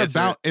 It's not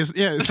about it's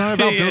not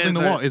about building the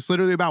wall. It's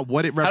literally about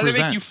what it represents.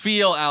 How did it make you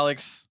feel,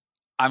 Alex?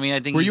 I mean,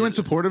 I think. Were you in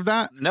support of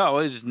that? No, I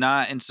was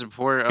not in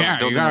support of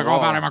building you gotta a wall.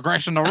 go about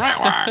immigration the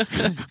right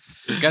way.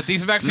 Get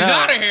these Mexicans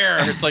out of here.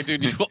 It's like,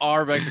 dude, you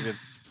are Mexican.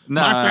 No,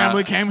 my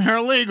family came here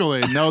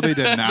illegally. No, they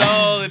didn't.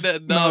 No, they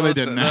didn't. No, they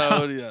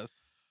didn't.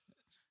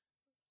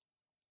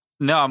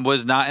 No, I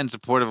was not in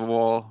support of a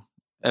wall,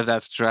 if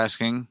that's what you're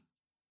asking.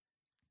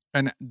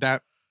 And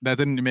that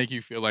didn't make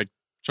you feel like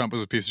Trump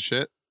was a piece of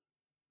shit?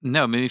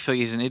 No, it made me feel like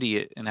he's an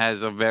idiot and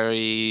has a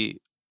very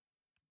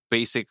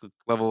basic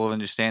level of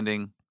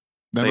understanding.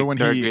 Remember when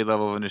third grade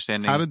level of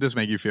understanding. How did this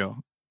make you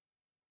feel?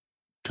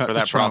 Cut for to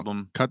that Trump.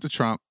 problem. Cut to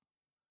Trump.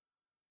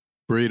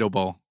 Burrito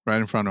bowl right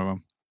in front of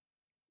him.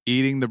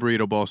 Eating the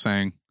burrito bowl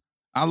saying,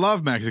 I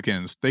love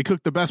Mexicans. They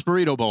cook the best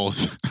burrito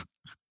bowls.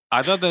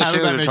 I thought that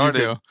shit was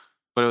retarded,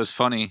 but it was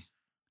funny.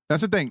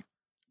 That's the thing.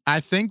 I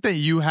think that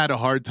you had a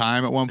hard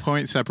time at one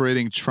point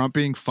separating Trump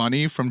being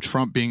funny from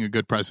Trump being a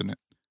good president.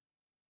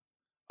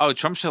 Oh,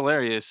 Trump's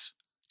hilarious.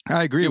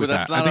 I agree with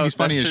that. I think he's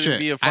funny as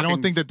shit. I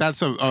don't think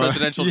that's a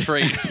presidential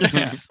trait.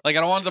 Yeah. Like,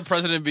 I don't want the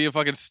president to be a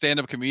fucking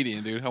stand-up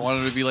comedian, dude. I want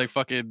him to be like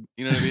fucking,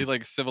 you know what I mean?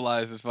 Like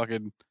civilized and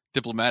fucking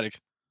diplomatic.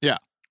 Yeah.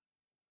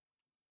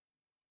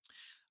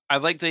 I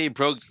like that he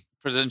broke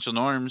presidential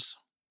norms.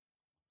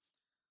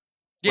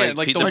 Yeah,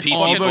 like the peace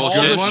all the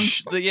good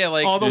ones.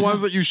 Like all the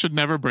ones that you should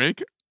never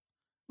break.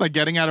 Like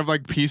getting out of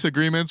like peace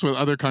agreements with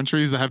other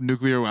countries that have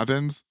nuclear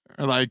weapons,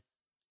 or like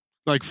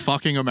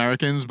fucking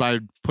Americans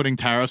by putting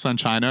tariffs on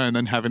China and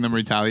then having them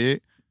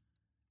retaliate.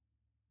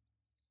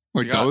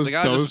 Like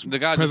those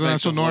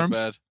presidential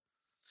norms.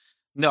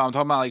 No, I'm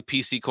talking about like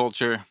PC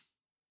culture.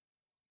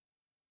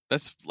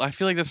 I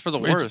feel like that's for the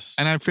worst.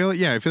 And I feel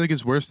like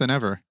it's worse than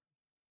ever.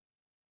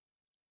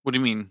 What do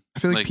you mean? I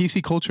feel like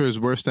PC culture is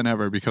worse than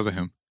ever because of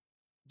him.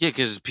 Yeah,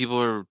 because people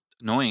are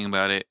annoying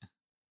about it.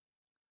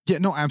 Yeah,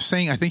 no, I'm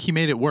saying I think he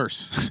made it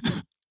worse.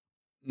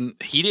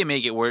 He didn't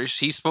make it worse.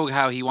 He spoke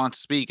how he wants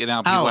to speak, and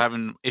now people have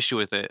an issue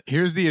with it.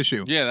 Here's the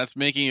issue. Yeah, that's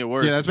making it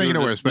worse. Yeah, that's making it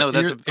worse. But no,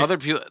 that's other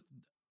people.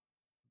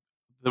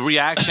 The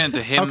reaction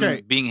to him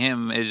being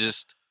him is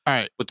just all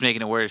right. what's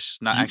making it worse,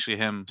 not actually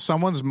him.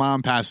 Someone's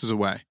mom passes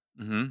away,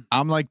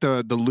 I'm like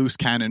the loose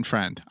cannon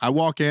friend. I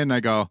walk in and I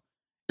go,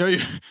 yo,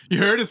 you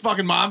heard his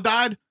fucking mom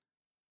died?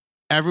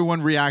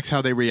 Everyone reacts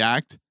how they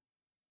react.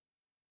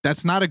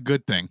 That's not a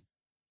good thing.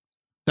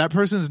 That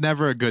person's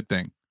never a good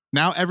thing.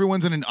 Now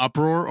everyone's in an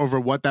uproar over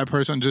what that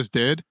person just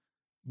did.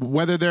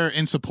 Whether they're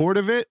in support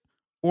of it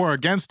or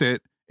against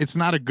it, it's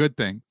not a good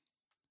thing.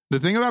 The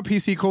thing about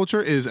PC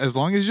culture is as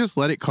long as you just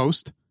let it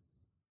coast,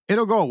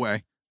 it'll go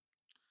away.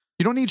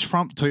 You don't need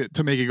Trump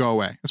to make it go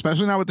away,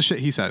 especially not with the shit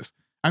he says.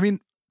 I mean,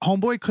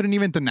 homeboy couldn't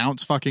even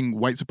denounce fucking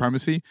white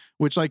supremacy,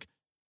 which like,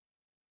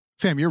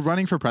 fam, you're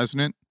running for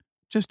president.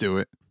 Just do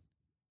it.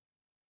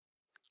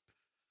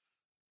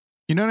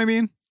 You know what I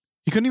mean?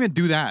 He couldn't even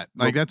do that.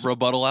 Like that's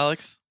rebuttal,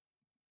 Alex.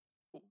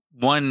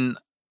 Well, no,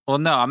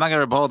 I'm not gonna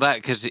rebuttal that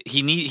because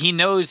he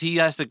knows he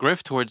has to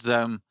grift towards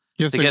them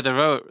to get the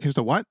vote. He has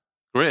to what?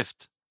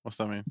 Grift. What's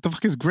that mean? What the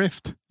fuck is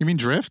grift? You mean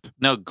drift?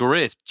 No,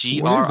 grift.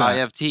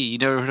 Grift. You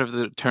never heard of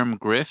the term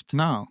grift?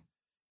 No.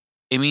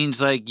 It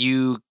means like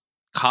you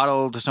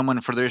coddle to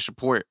someone for their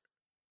support.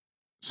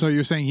 So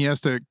you're saying he has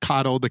to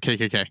coddle the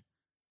KKK?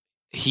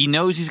 He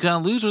knows he's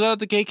going to lose without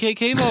the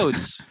KKK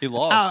votes. He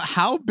lost.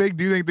 How big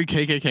do you think the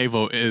KKK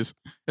vote is?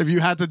 If you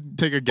had to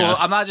take a guess. Well,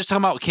 I'm not just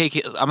talking about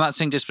KKK. I'm not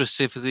saying just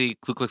specifically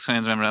Ku Klux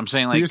Klan members. I'm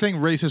saying like... You're saying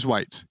racist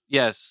whites.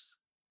 Yes.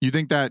 You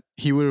think that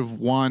he would have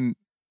won...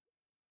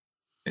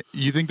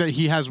 You think that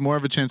he has more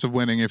of a chance of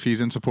winning if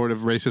he's in support of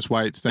racist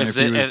whites than if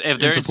he was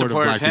in support of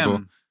black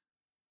people?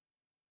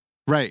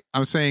 Right.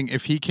 I'm saying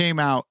if he came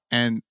out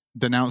and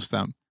denounced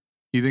them,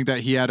 you think that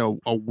he had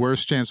a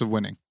worse chance of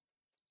winning?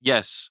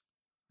 Yes.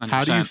 100%.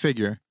 How do you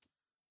figure?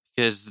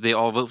 Because they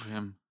all vote for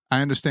him.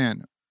 I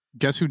understand.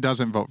 Guess who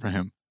doesn't vote for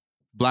him?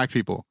 Black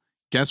people.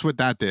 Guess what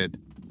that did?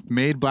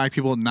 Made black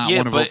people not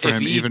want to vote for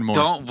him even more.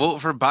 Don't vote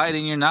for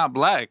Biden, you're not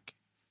black.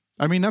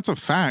 I mean, that's a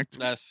fact.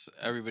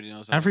 Everybody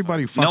knows that.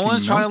 Everybody fucking knows that. No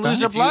one's trying to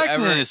lose their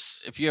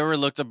blackness. If you ever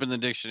looked up in the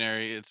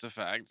dictionary, it's a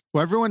fact.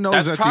 Well, everyone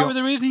knows that's probably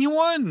the reason he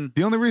won.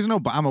 The only reason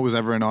Obama was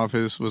ever in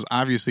office was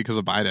obviously because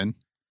of Biden.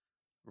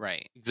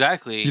 Right.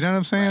 Exactly. You know what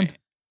I'm saying? Right.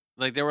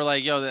 Like, they were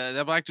like, yo,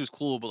 that black dude's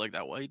cool, but like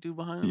that white dude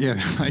behind him?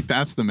 Yeah, like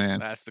that's the man.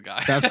 That's the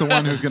guy. That's the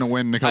one who's going to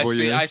win in a couple of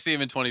years. I see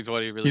him in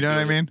 2020. Really, you know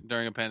what I mean?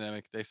 During a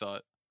pandemic, they saw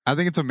it. I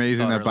think it's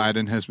amazing that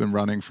Biden has been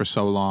running for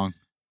so long.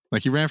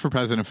 Like, he ran for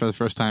president for the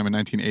first time in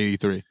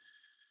 1983.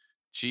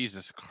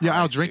 Jesus Christ. Yeah,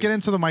 I'll drink it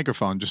into the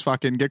microphone. Just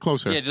fucking get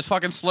closer. Yeah, just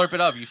fucking slurp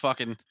it up, you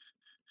fucking...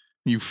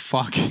 You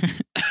fucking...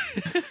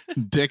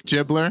 dick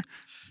gibbler.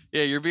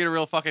 Yeah, you're being a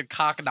real fucking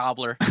cock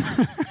knobbler.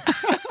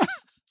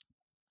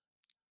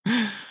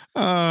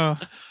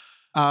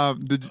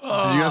 Did you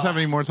guys have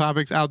any more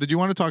topics? Al, did you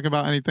want to talk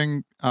about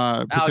anything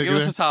particular? Al, give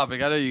us a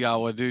topic. I know you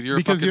got one, dude.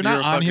 You're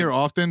not on here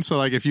often, so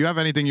like if you have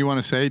anything you want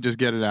to say, just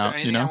get it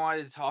out. You know. I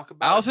wanted to talk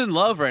about? Al's in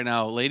love right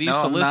now, ladies.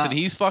 No, so listen, not.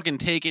 he's fucking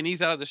taken.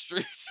 He's out of the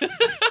streets.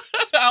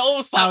 I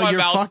almost slapped my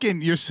mouth.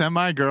 Your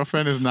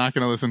semi-girlfriend is not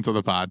going to listen to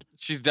the pod.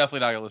 She's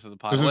definitely not going to listen to the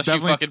pod This is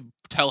unless you fucking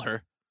tell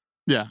her.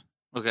 Yeah.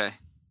 Okay. Is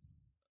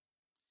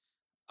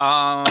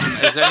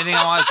there anything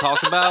I want to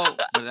talk about?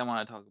 What did I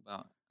want to talk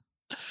about?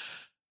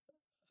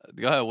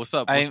 Go ahead. What's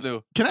up? What's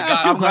new? Can I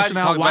ask you a question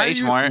now?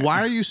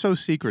 Why are you so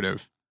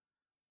secretive?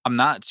 I'm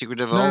not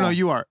secretive at all. No,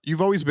 you are.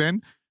 You've always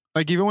been.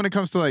 Like, even when it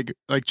comes to like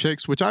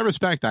chicks, which I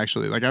respect,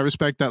 actually. Like, I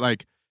respect that,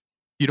 like,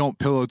 you don't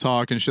pillow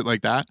talk and shit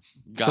like that.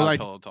 Gotta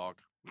pillow talk.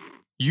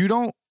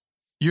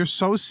 You're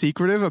so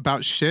secretive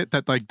about shit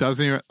that, like,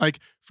 doesn't even, like,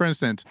 for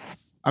instance,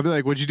 I'll be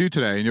like, what'd you do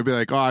today? And you'll be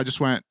like, oh, I just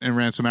went and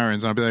ran some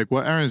errands. And I'll be like,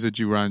 what errands did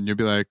you run? And you'll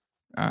be like,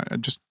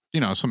 just,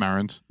 some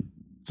errands.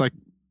 It's like,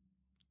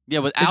 yeah,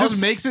 but it just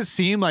makes it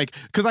seem like,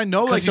 because I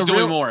know like he's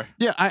doing more.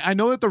 Yeah, I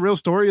know that the real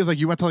story is like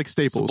you went to like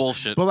Staples. It's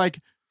bullshit. But like,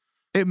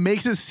 it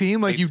makes it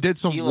seem like you did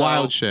some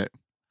wild shit.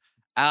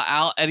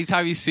 Al,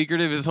 anytime he's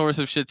secretive, is sort of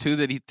some shit too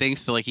that he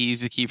thinks like he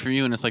needs to keep from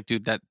you, and it's like,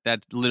 dude, that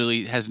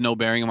literally has no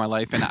bearing in my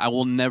life, and I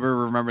will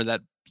never remember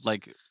that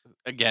like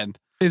again.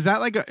 Is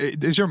that like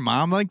is your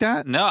mom like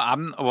that? No,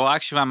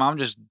 actually my mom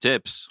just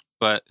dips,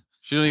 but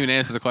she don't even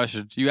answer the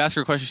question. You ask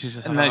her a question, she's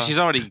just no, she's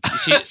already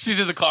she's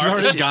in the car. She's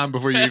already gone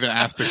before you even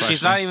asked the question.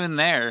 She's not even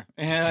there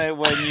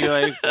when you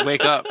like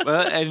wake up,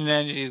 and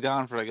then she's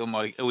gone for like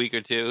a week or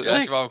two. You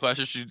ask your mom a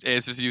question, she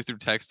answers you through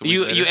text.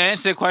 You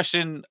answer the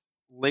question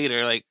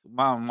later, like,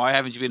 Mom, why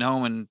haven't you been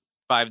home in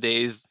 5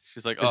 days?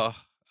 She's like, oh.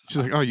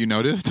 She's like, oh, you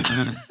noticed?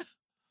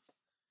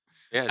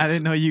 Yeah, I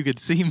didn't know you could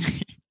see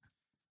me.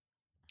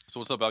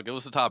 So what's up, Al? Give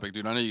us a topic,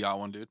 dude. I know you got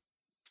one, dude.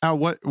 Al,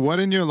 what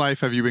in your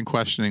life have you been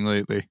questioning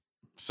lately?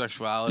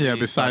 Sexuality. Yeah,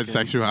 besides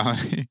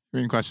sexuality. You've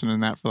been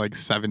questioning that for like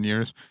 7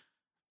 years.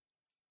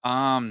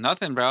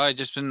 Nothing, bro.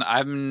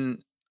 I've been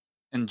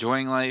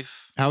enjoying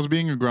life. How's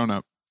being a grown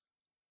up?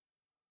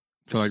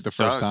 For like the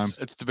first time.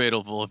 It's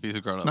debatable if he's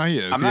a grown up. No, he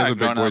is. He has a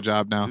big boy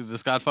job now. Dude,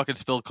 this guy fucking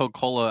spilled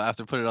Coca-Cola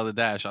after putting it on the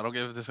dash. I don't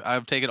give this.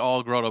 I've taken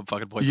all grown up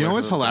fucking points. You know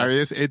what's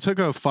hilarious? It took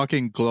a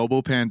fucking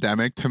global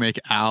pandemic to make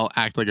Al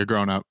act like a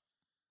grown up.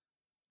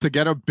 To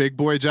get a big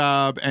boy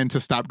job and to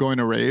stop going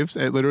to raves,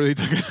 it literally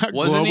took a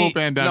global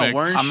pandemic. No,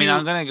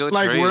 I'm gonna go.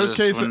 Like to worst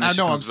case, when I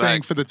know. I'm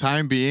saying back. for the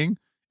time being,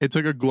 it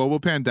took a global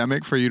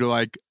pandemic for you to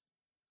like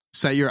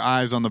set your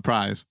eyes on the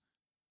prize.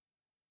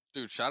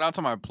 Dude, shout out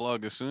to my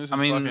plug. As soon as this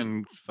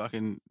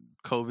fucking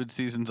COVID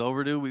season's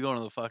over, dude, we going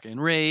to the fucking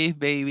rave,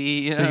 baby.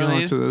 You know We're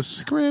going to the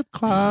strip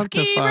club to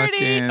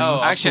fucking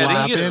actually, I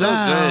think you're still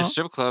out. good at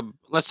strip club.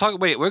 Let's talk.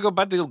 Wait, we're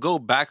about to go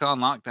back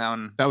on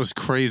lockdown. That was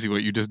crazy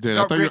what you just did.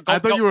 I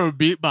thought you were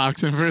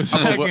beatboxing for a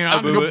second.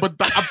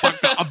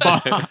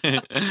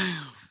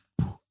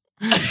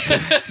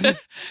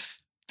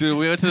 Dude,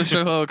 we went to the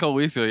strip club a couple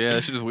weeks ago. Yeah,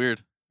 that shit is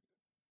weird.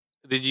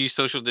 Did you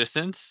social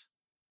distance?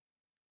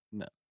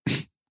 No.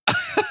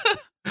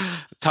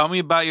 Tell me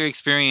about your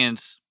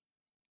experience.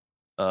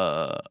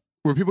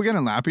 Were people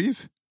getting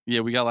lappies? Yeah,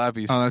 we got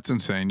lappies. Oh, that's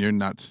insane. You're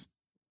nuts.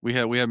 We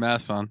had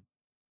masks on.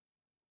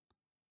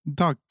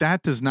 Dog,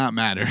 that does not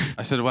matter.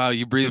 I said, "Wow,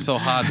 you breathe so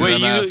hot."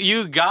 Wait,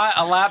 you got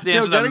a lap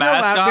dance with a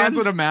mask on? Dance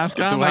with a mask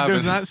on? Like,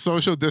 there's not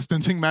social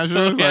distancing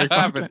measures. Yeah, like,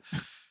 happened.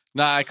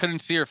 Nah, I couldn't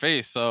see her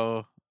face,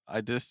 so I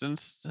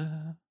distanced.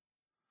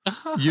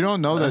 You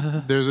don't know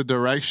that there's a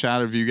direct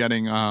shot of you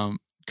getting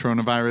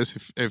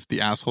coronavirus if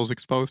the asshole's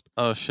exposed.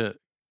 Oh shit!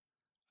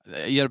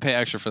 You got to pay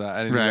extra for that.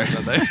 I didn't right.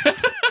 know that.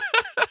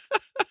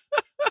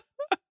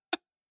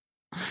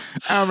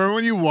 I remember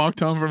when you walked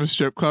home from a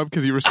strip club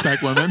because you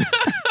respect women.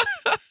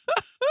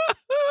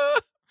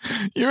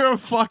 You're a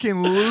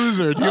fucking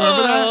loser. Do you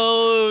remember that?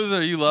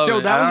 Loser, you love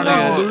it. That was the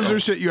most loser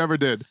shit you ever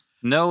did.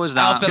 No, it's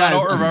not. I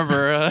don't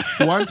remember.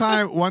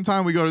 One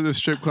time we go to this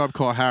strip club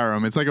called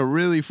Harem. It's like a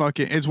really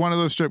fucking. It's one of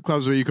those strip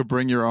clubs where you could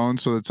bring your own,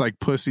 so it's like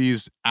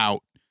pussies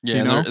out. Yeah,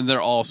 you know?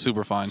 they're all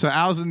super fine. So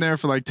Al's in there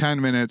for like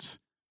 10 minutes.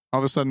 All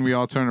of a sudden, we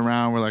all turn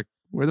around. We're like,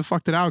 "Where the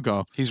fuck did Al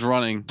go?" He's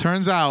running.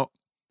 Turns out,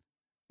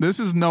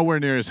 this is nowhere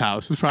near his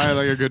house. It's probably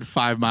like a good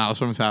 5 miles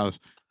from his house.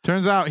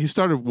 Turns out he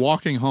started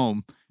walking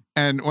home.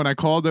 And when I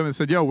called him and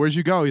said, "Yo, where'd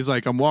you go?" He's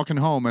like, "I'm walking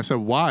home." I said,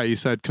 "Why?" He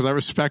said, "Because I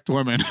respect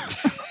women."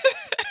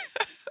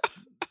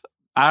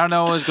 I don't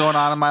know what was going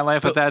on in my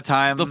life at that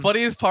time. The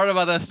funniest part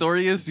about that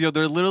story is,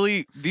 they're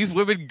literally, these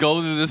women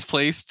go to this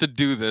place to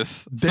do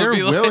this. They're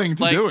willing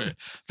to do it.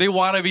 They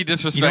want to be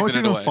disrespected. You know what's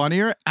even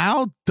funnier?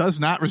 Al does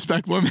not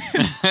respect women.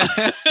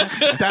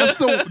 That's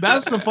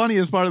the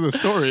funniest part of the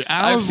story.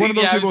 Al is one of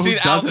those people who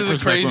doesn't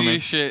respect women.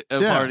 Shit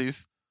at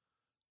parties.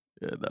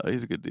 Yeah, no,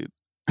 he's a good dude.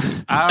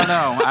 I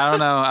don't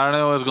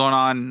know what was going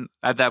on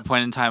at that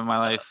point in time in my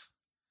life.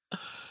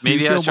 Maybe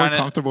do you feel more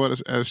comfortable at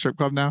a strip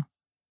club now?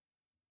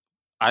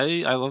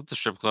 I love the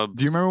strip club.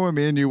 Do you remember when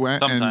me and you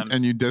went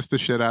and you dissed the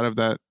shit out of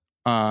that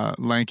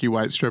lanky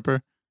white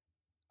stripper?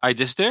 I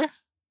dissed her?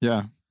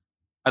 Yeah.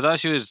 I thought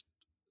she was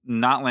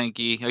not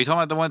lanky. Are you talking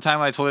about the one time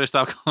I told her to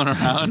stop going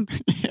around?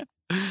 Yeah.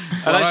 I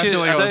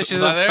thought she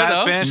was a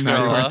fat Spanish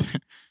girl.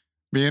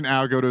 Me and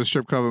Al go to a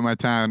strip club in my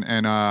town,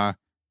 and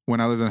when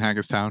I lived in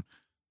Hagerstown,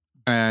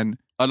 and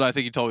oh no, I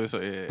think you told me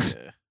so. Yeah.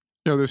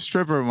 Yo, the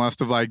stripper must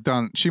have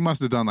done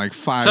like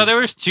 5. So there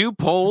was 2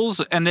 poles,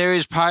 and there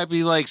is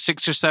probably like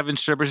 6 or 7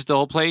 strippers at the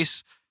whole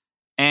place.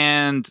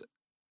 And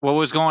what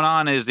was going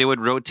on is they would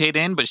rotate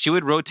in, but she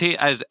would rotate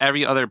as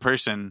every other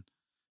person.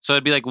 So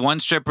it'd be like one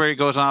stripper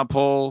goes on a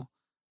pole,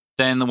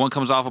 then the one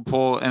comes off a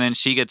pole, and then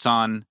she gets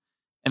on,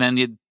 and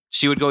then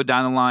she would go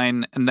down the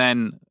line, and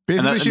then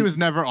basically she was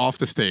never off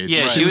the stage.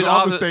 Yeah, she was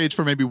off the stage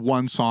for maybe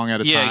one song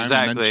at a time,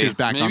 exactly. and then she's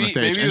back on the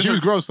stage, and she was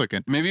gross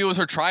looking. Maybe it was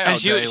her tryout and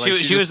she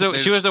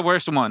was the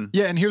worst one.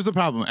 Yeah, and here's the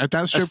problem at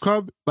that strip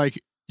club: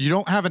 like, you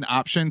don't have an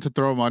option to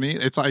throw money.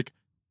 It's like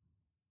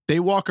they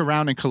walk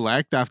around and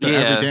collect after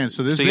every dance.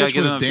 So this bitch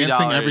was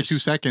dancing every 2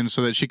 seconds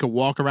so that she could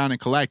walk around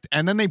and collect,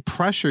 and then they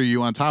pressure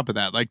you on top of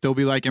that. Like, they'll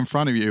be like in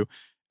front of you,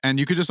 and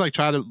you could just like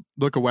try to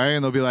look away,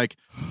 and they'll be like,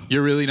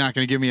 "You're really not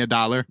going to give me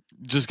 $1?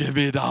 Just give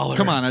me $1.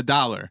 Come on,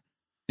 $1."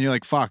 And you're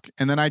like, fuck.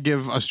 And then I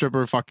give a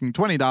stripper fucking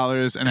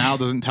 $20, and Al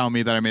doesn't tell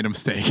me that I made a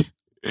mistake.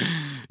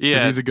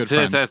 Yeah. He's a good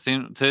friend.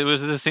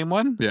 Was it the same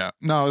one? Yeah.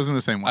 No, it wasn't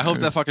the same one. I hope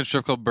that fucking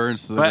strip club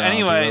burns to the But ground,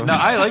 anyway, no,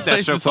 I like that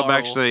strip club,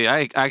 actually.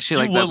 I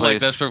actually like that place. Like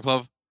that strip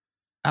club.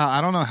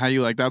 I don't know how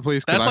you like that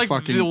place. That's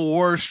like the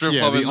worst strip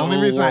club in the only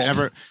reason world. I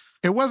ever...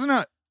 It wasn't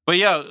a... But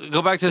yeah,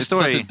 go back to the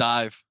story. It's such a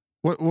dive.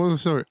 What was the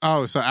story?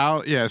 Oh, so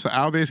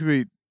Al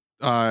basically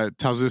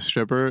tells this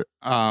stripper,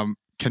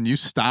 can you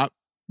stop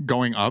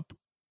going up?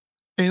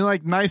 In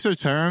like nicer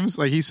terms,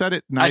 like he said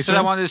it nicer. I said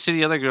I wanted to see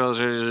the other girls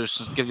or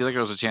just give the other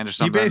girls a chance or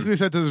something. He basically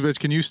said to this bitch,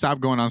 "Can you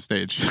stop going on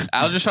stage?"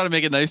 I was just trying to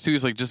make it nice too.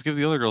 He's like, "Just give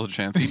the other girls a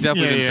chance." He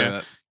definitely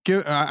didn't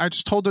say that. I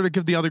just told her to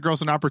give the other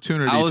girls an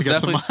opportunity to get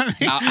some money.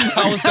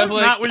 I was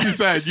definitely not what you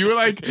said. You were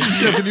like,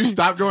 "Can you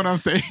stop going on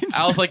stage?"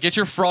 I was like, "Get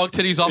your frog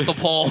titties off the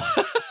pole."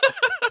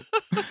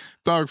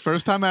 Dog,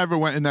 first time I ever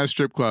went in that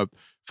strip club,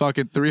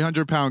 fucking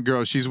 300-pound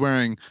girl. She's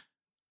wearing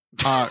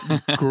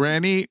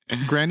granny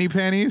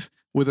panties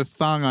with a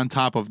thong on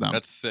top of them.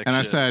 That's sick. And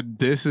I said,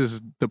 "This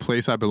is the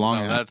place I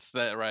belong in." That's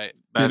that right.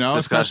 You know,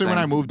 especially when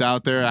I moved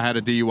out there, I had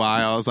a DUI.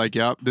 I was like,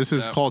 "Yep, this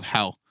is called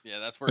hell." Yeah,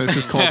 that's where this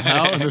is called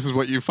hell, and this is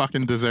what you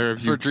fucking deserve.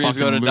 That's where dreams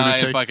go to die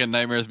and fucking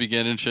nightmares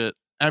begin and shit.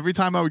 Every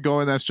time I would go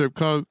in that strip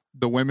club,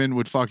 the women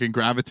would fucking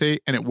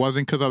gravitate, and it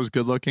wasn't because I was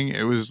good looking.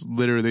 It was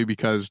literally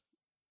because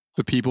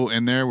the people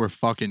in there were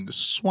fucking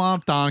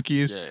swamp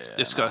donkeys. Yeah.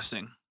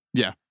 Disgusting.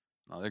 Yeah.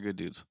 No, they're good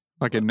dudes.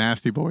 Fucking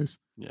nasty boys.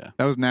 Yeah.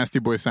 That was Nasty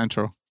Boy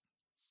Central.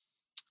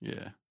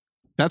 Yeah.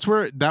 That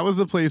was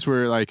the place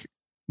where like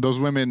those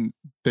women,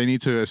 they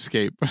need to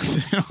escape.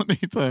 They don't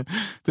need to.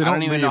 They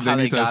don't even leave. know how they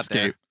they need to got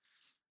escape. there.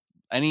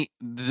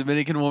 The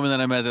Dominican woman that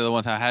I met there the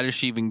one time, how did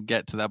she even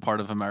get to that part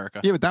of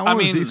America? Yeah, but that one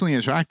was decently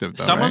attractive.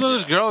 Though, some of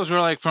those girls were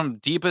like from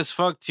deep as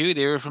fuck too.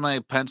 They were from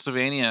like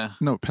Pennsylvania.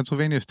 No,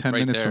 Pennsylvania is 10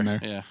 minutes from there.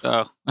 Yeah.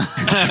 Oh.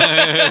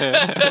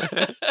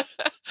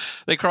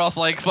 They cross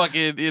like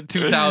fucking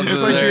 2 towns.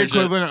 It's like the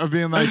equivalent of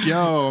being like,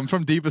 yo, I'm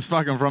from deep as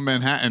fuck. I'm from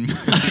Manhattan.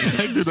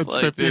 Dude, that's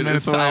 15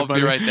 minutes away. I'll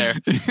be right there.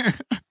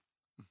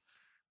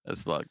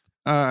 That's fucked.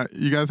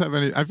 You guys have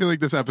any? I feel like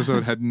this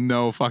episode had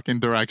no fucking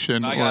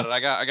direction. No, I got it.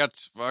 I got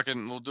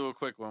fucking. We'll do a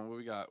quick one. What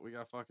we got? We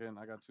got fucking.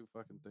 I got 2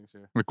 fucking things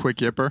here. A quick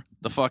yipper.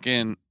 The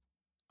fucking.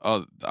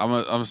 Oh,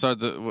 I'm gonna start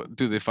the.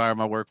 Dude, they fired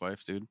my work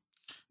wife, dude.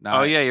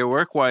 Now, yeah, your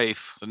work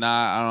wife. So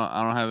now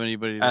I don't have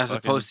anybody. To as fucking,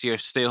 opposed to your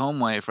stay home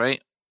wife,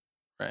 right?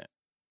 Right.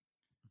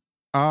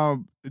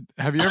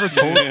 Have you ever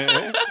told?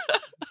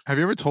 Have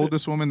you ever told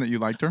this woman that you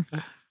liked her?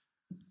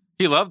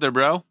 He loved her,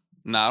 bro.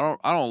 No,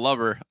 I don't love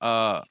her.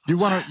 You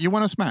want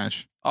to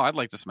smash? Oh, I'd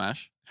like to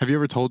smash. Have you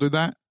ever told her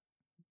that?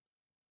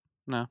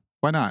 No.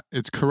 Why not?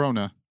 It's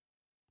Corona.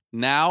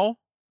 Now's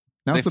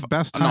the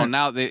best time.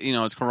 No, now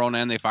it's Corona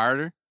and they fired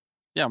her.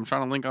 Yeah, I'm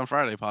trying to link on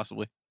Friday,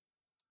 possibly.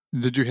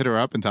 Did you hit her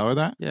up and tell her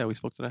that? Yeah, we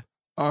spoke today.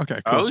 Oh, okay,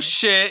 cool. Oh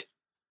shit! I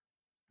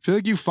feel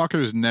like you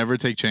fuckers never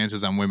take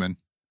chances on women.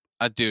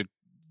 Dude,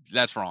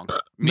 that's wrong.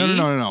 Me?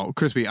 No,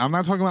 Crispy. I'm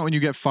not talking about when you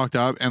get fucked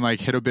up and like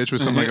hit a bitch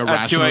with some like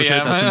irrational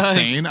shit that's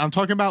insane. I'm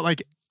talking about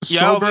like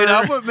sober. Yo, meet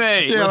up with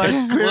me. Yeah, like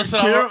Listen,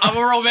 I'm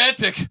a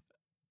romantic.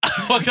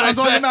 What can I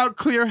say? I'm talking about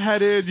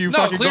clear-headed. You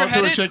fucking go up to a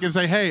clear-headed? chick and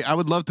say, "Hey, I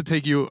would love to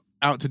take you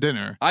out to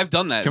dinner." I've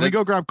done that. Can we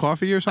go grab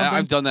coffee or something?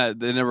 I've done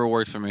that. It never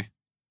worked for me.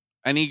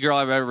 Any girl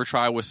I've ever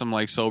tried with some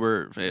like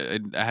sober,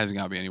 it hasn't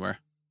got me anywhere.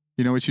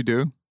 You know what you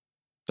do?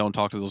 Don't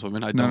talk to those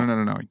women. I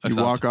don't. No. You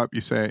walk up,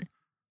 you say,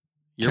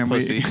 "Your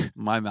pussy,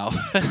 my mouth,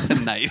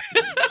 night."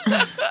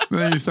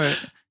 Then you say,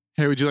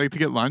 "Hey, would you like to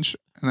get lunch?"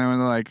 And then when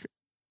they're like,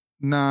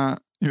 "Nah,"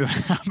 you're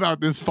like, "How about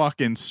this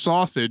fucking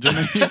sausage?" And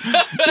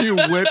then you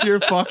whip your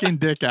fucking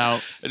dick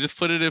out. I just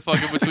put it in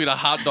fucking between a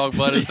hot dog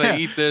bun and say,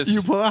 "Eat this."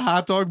 You pull a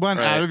hot dog bun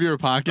out of your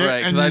pocket, right?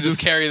 Because I just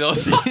carry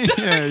those.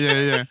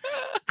 yeah.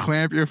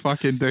 Clamp your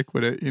fucking dick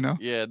with it, you know?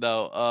 Yeah,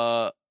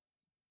 no,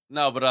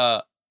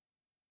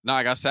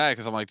 I got sad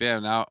because I'm like,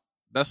 damn, now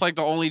that's like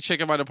the only chick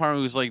in my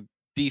department who's like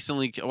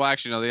decently. Well,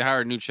 actually, no, they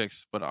hired new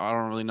chicks, but I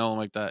don't really know them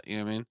like that. You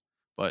know what I mean?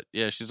 But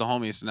yeah, she's a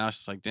homie, so now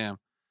she's like, damn.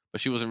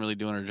 But she wasn't really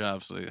doing her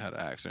job, so they had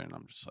to ask her, and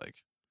I'm just like,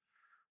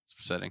 it's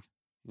upsetting.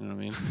 You know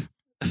what I mean?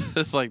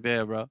 It's like,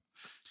 damn, bro,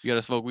 you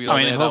gotta smoke weed.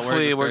 I mean,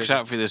 hopefully it works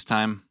out for you this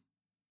time.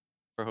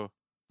 For who?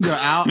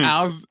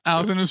 Yeah,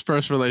 Al's in his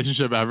first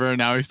relationship ever, and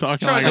now he's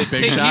talking like a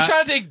big shot. He's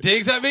trying to take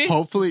digs at me.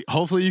 Hopefully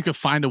you could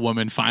find a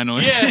woman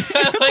finally. Yeah,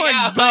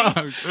 Al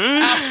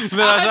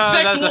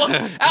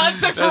had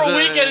sex for a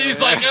weekend, and he's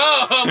like,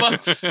 "Oh,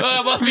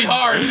 it must be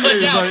hard."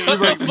 Like, Al,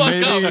 shut the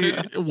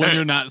fuck up. When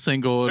you're not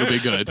single, it'll be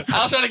good.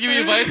 Al's trying to give me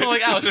advice. I'm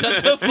like, Al,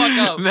 shut the fuck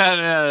up.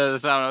 No,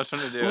 that's not what I was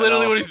trying to do.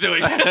 Literally what he's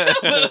doing.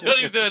 Literally what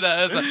he's doing.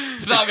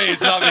 It's not me.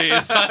 I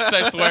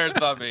swear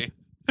it's not me.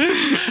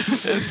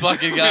 This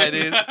fucking guy,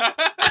 dude.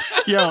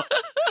 Yo,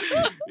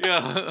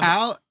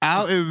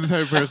 Al is the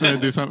type of person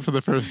to do something for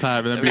the first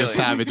time and then be a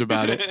savage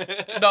about it.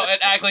 No, and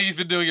act like he's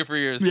been doing it for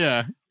years.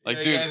 Yeah.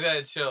 Like, dude. You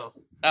guys chill.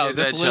 Al,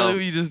 that's literally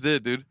what you just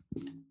did, dude.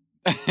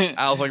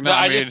 Al's like, no,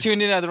 I just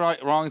tuned in at the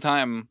wrong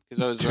time.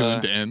 Because I was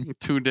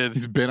tuned in.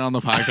 He's been on the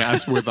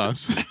podcast with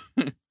us.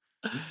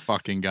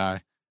 Fucking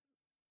guy.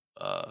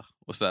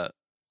 What's that?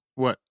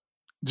 What?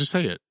 Just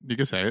say it. You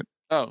can say it.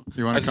 Oh.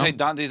 You want to come? say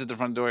Dante's at the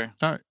front door.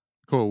 All right.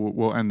 Cool.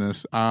 We'll end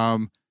this.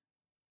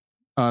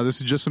 This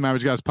is Just Some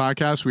Average Guys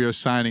podcast. We are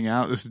signing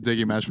out. This is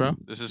Diggy Metro.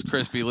 This is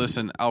Crispy.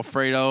 Listen,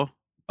 Alfredo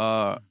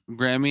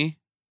Grammy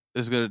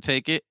is going to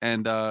take it,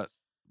 and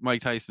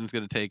Mike Tyson's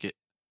going to take it.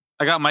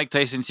 I got Mike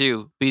Tyson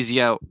too.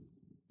 Peezy out.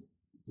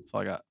 That's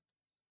all I got.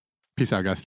 Peace out, guys.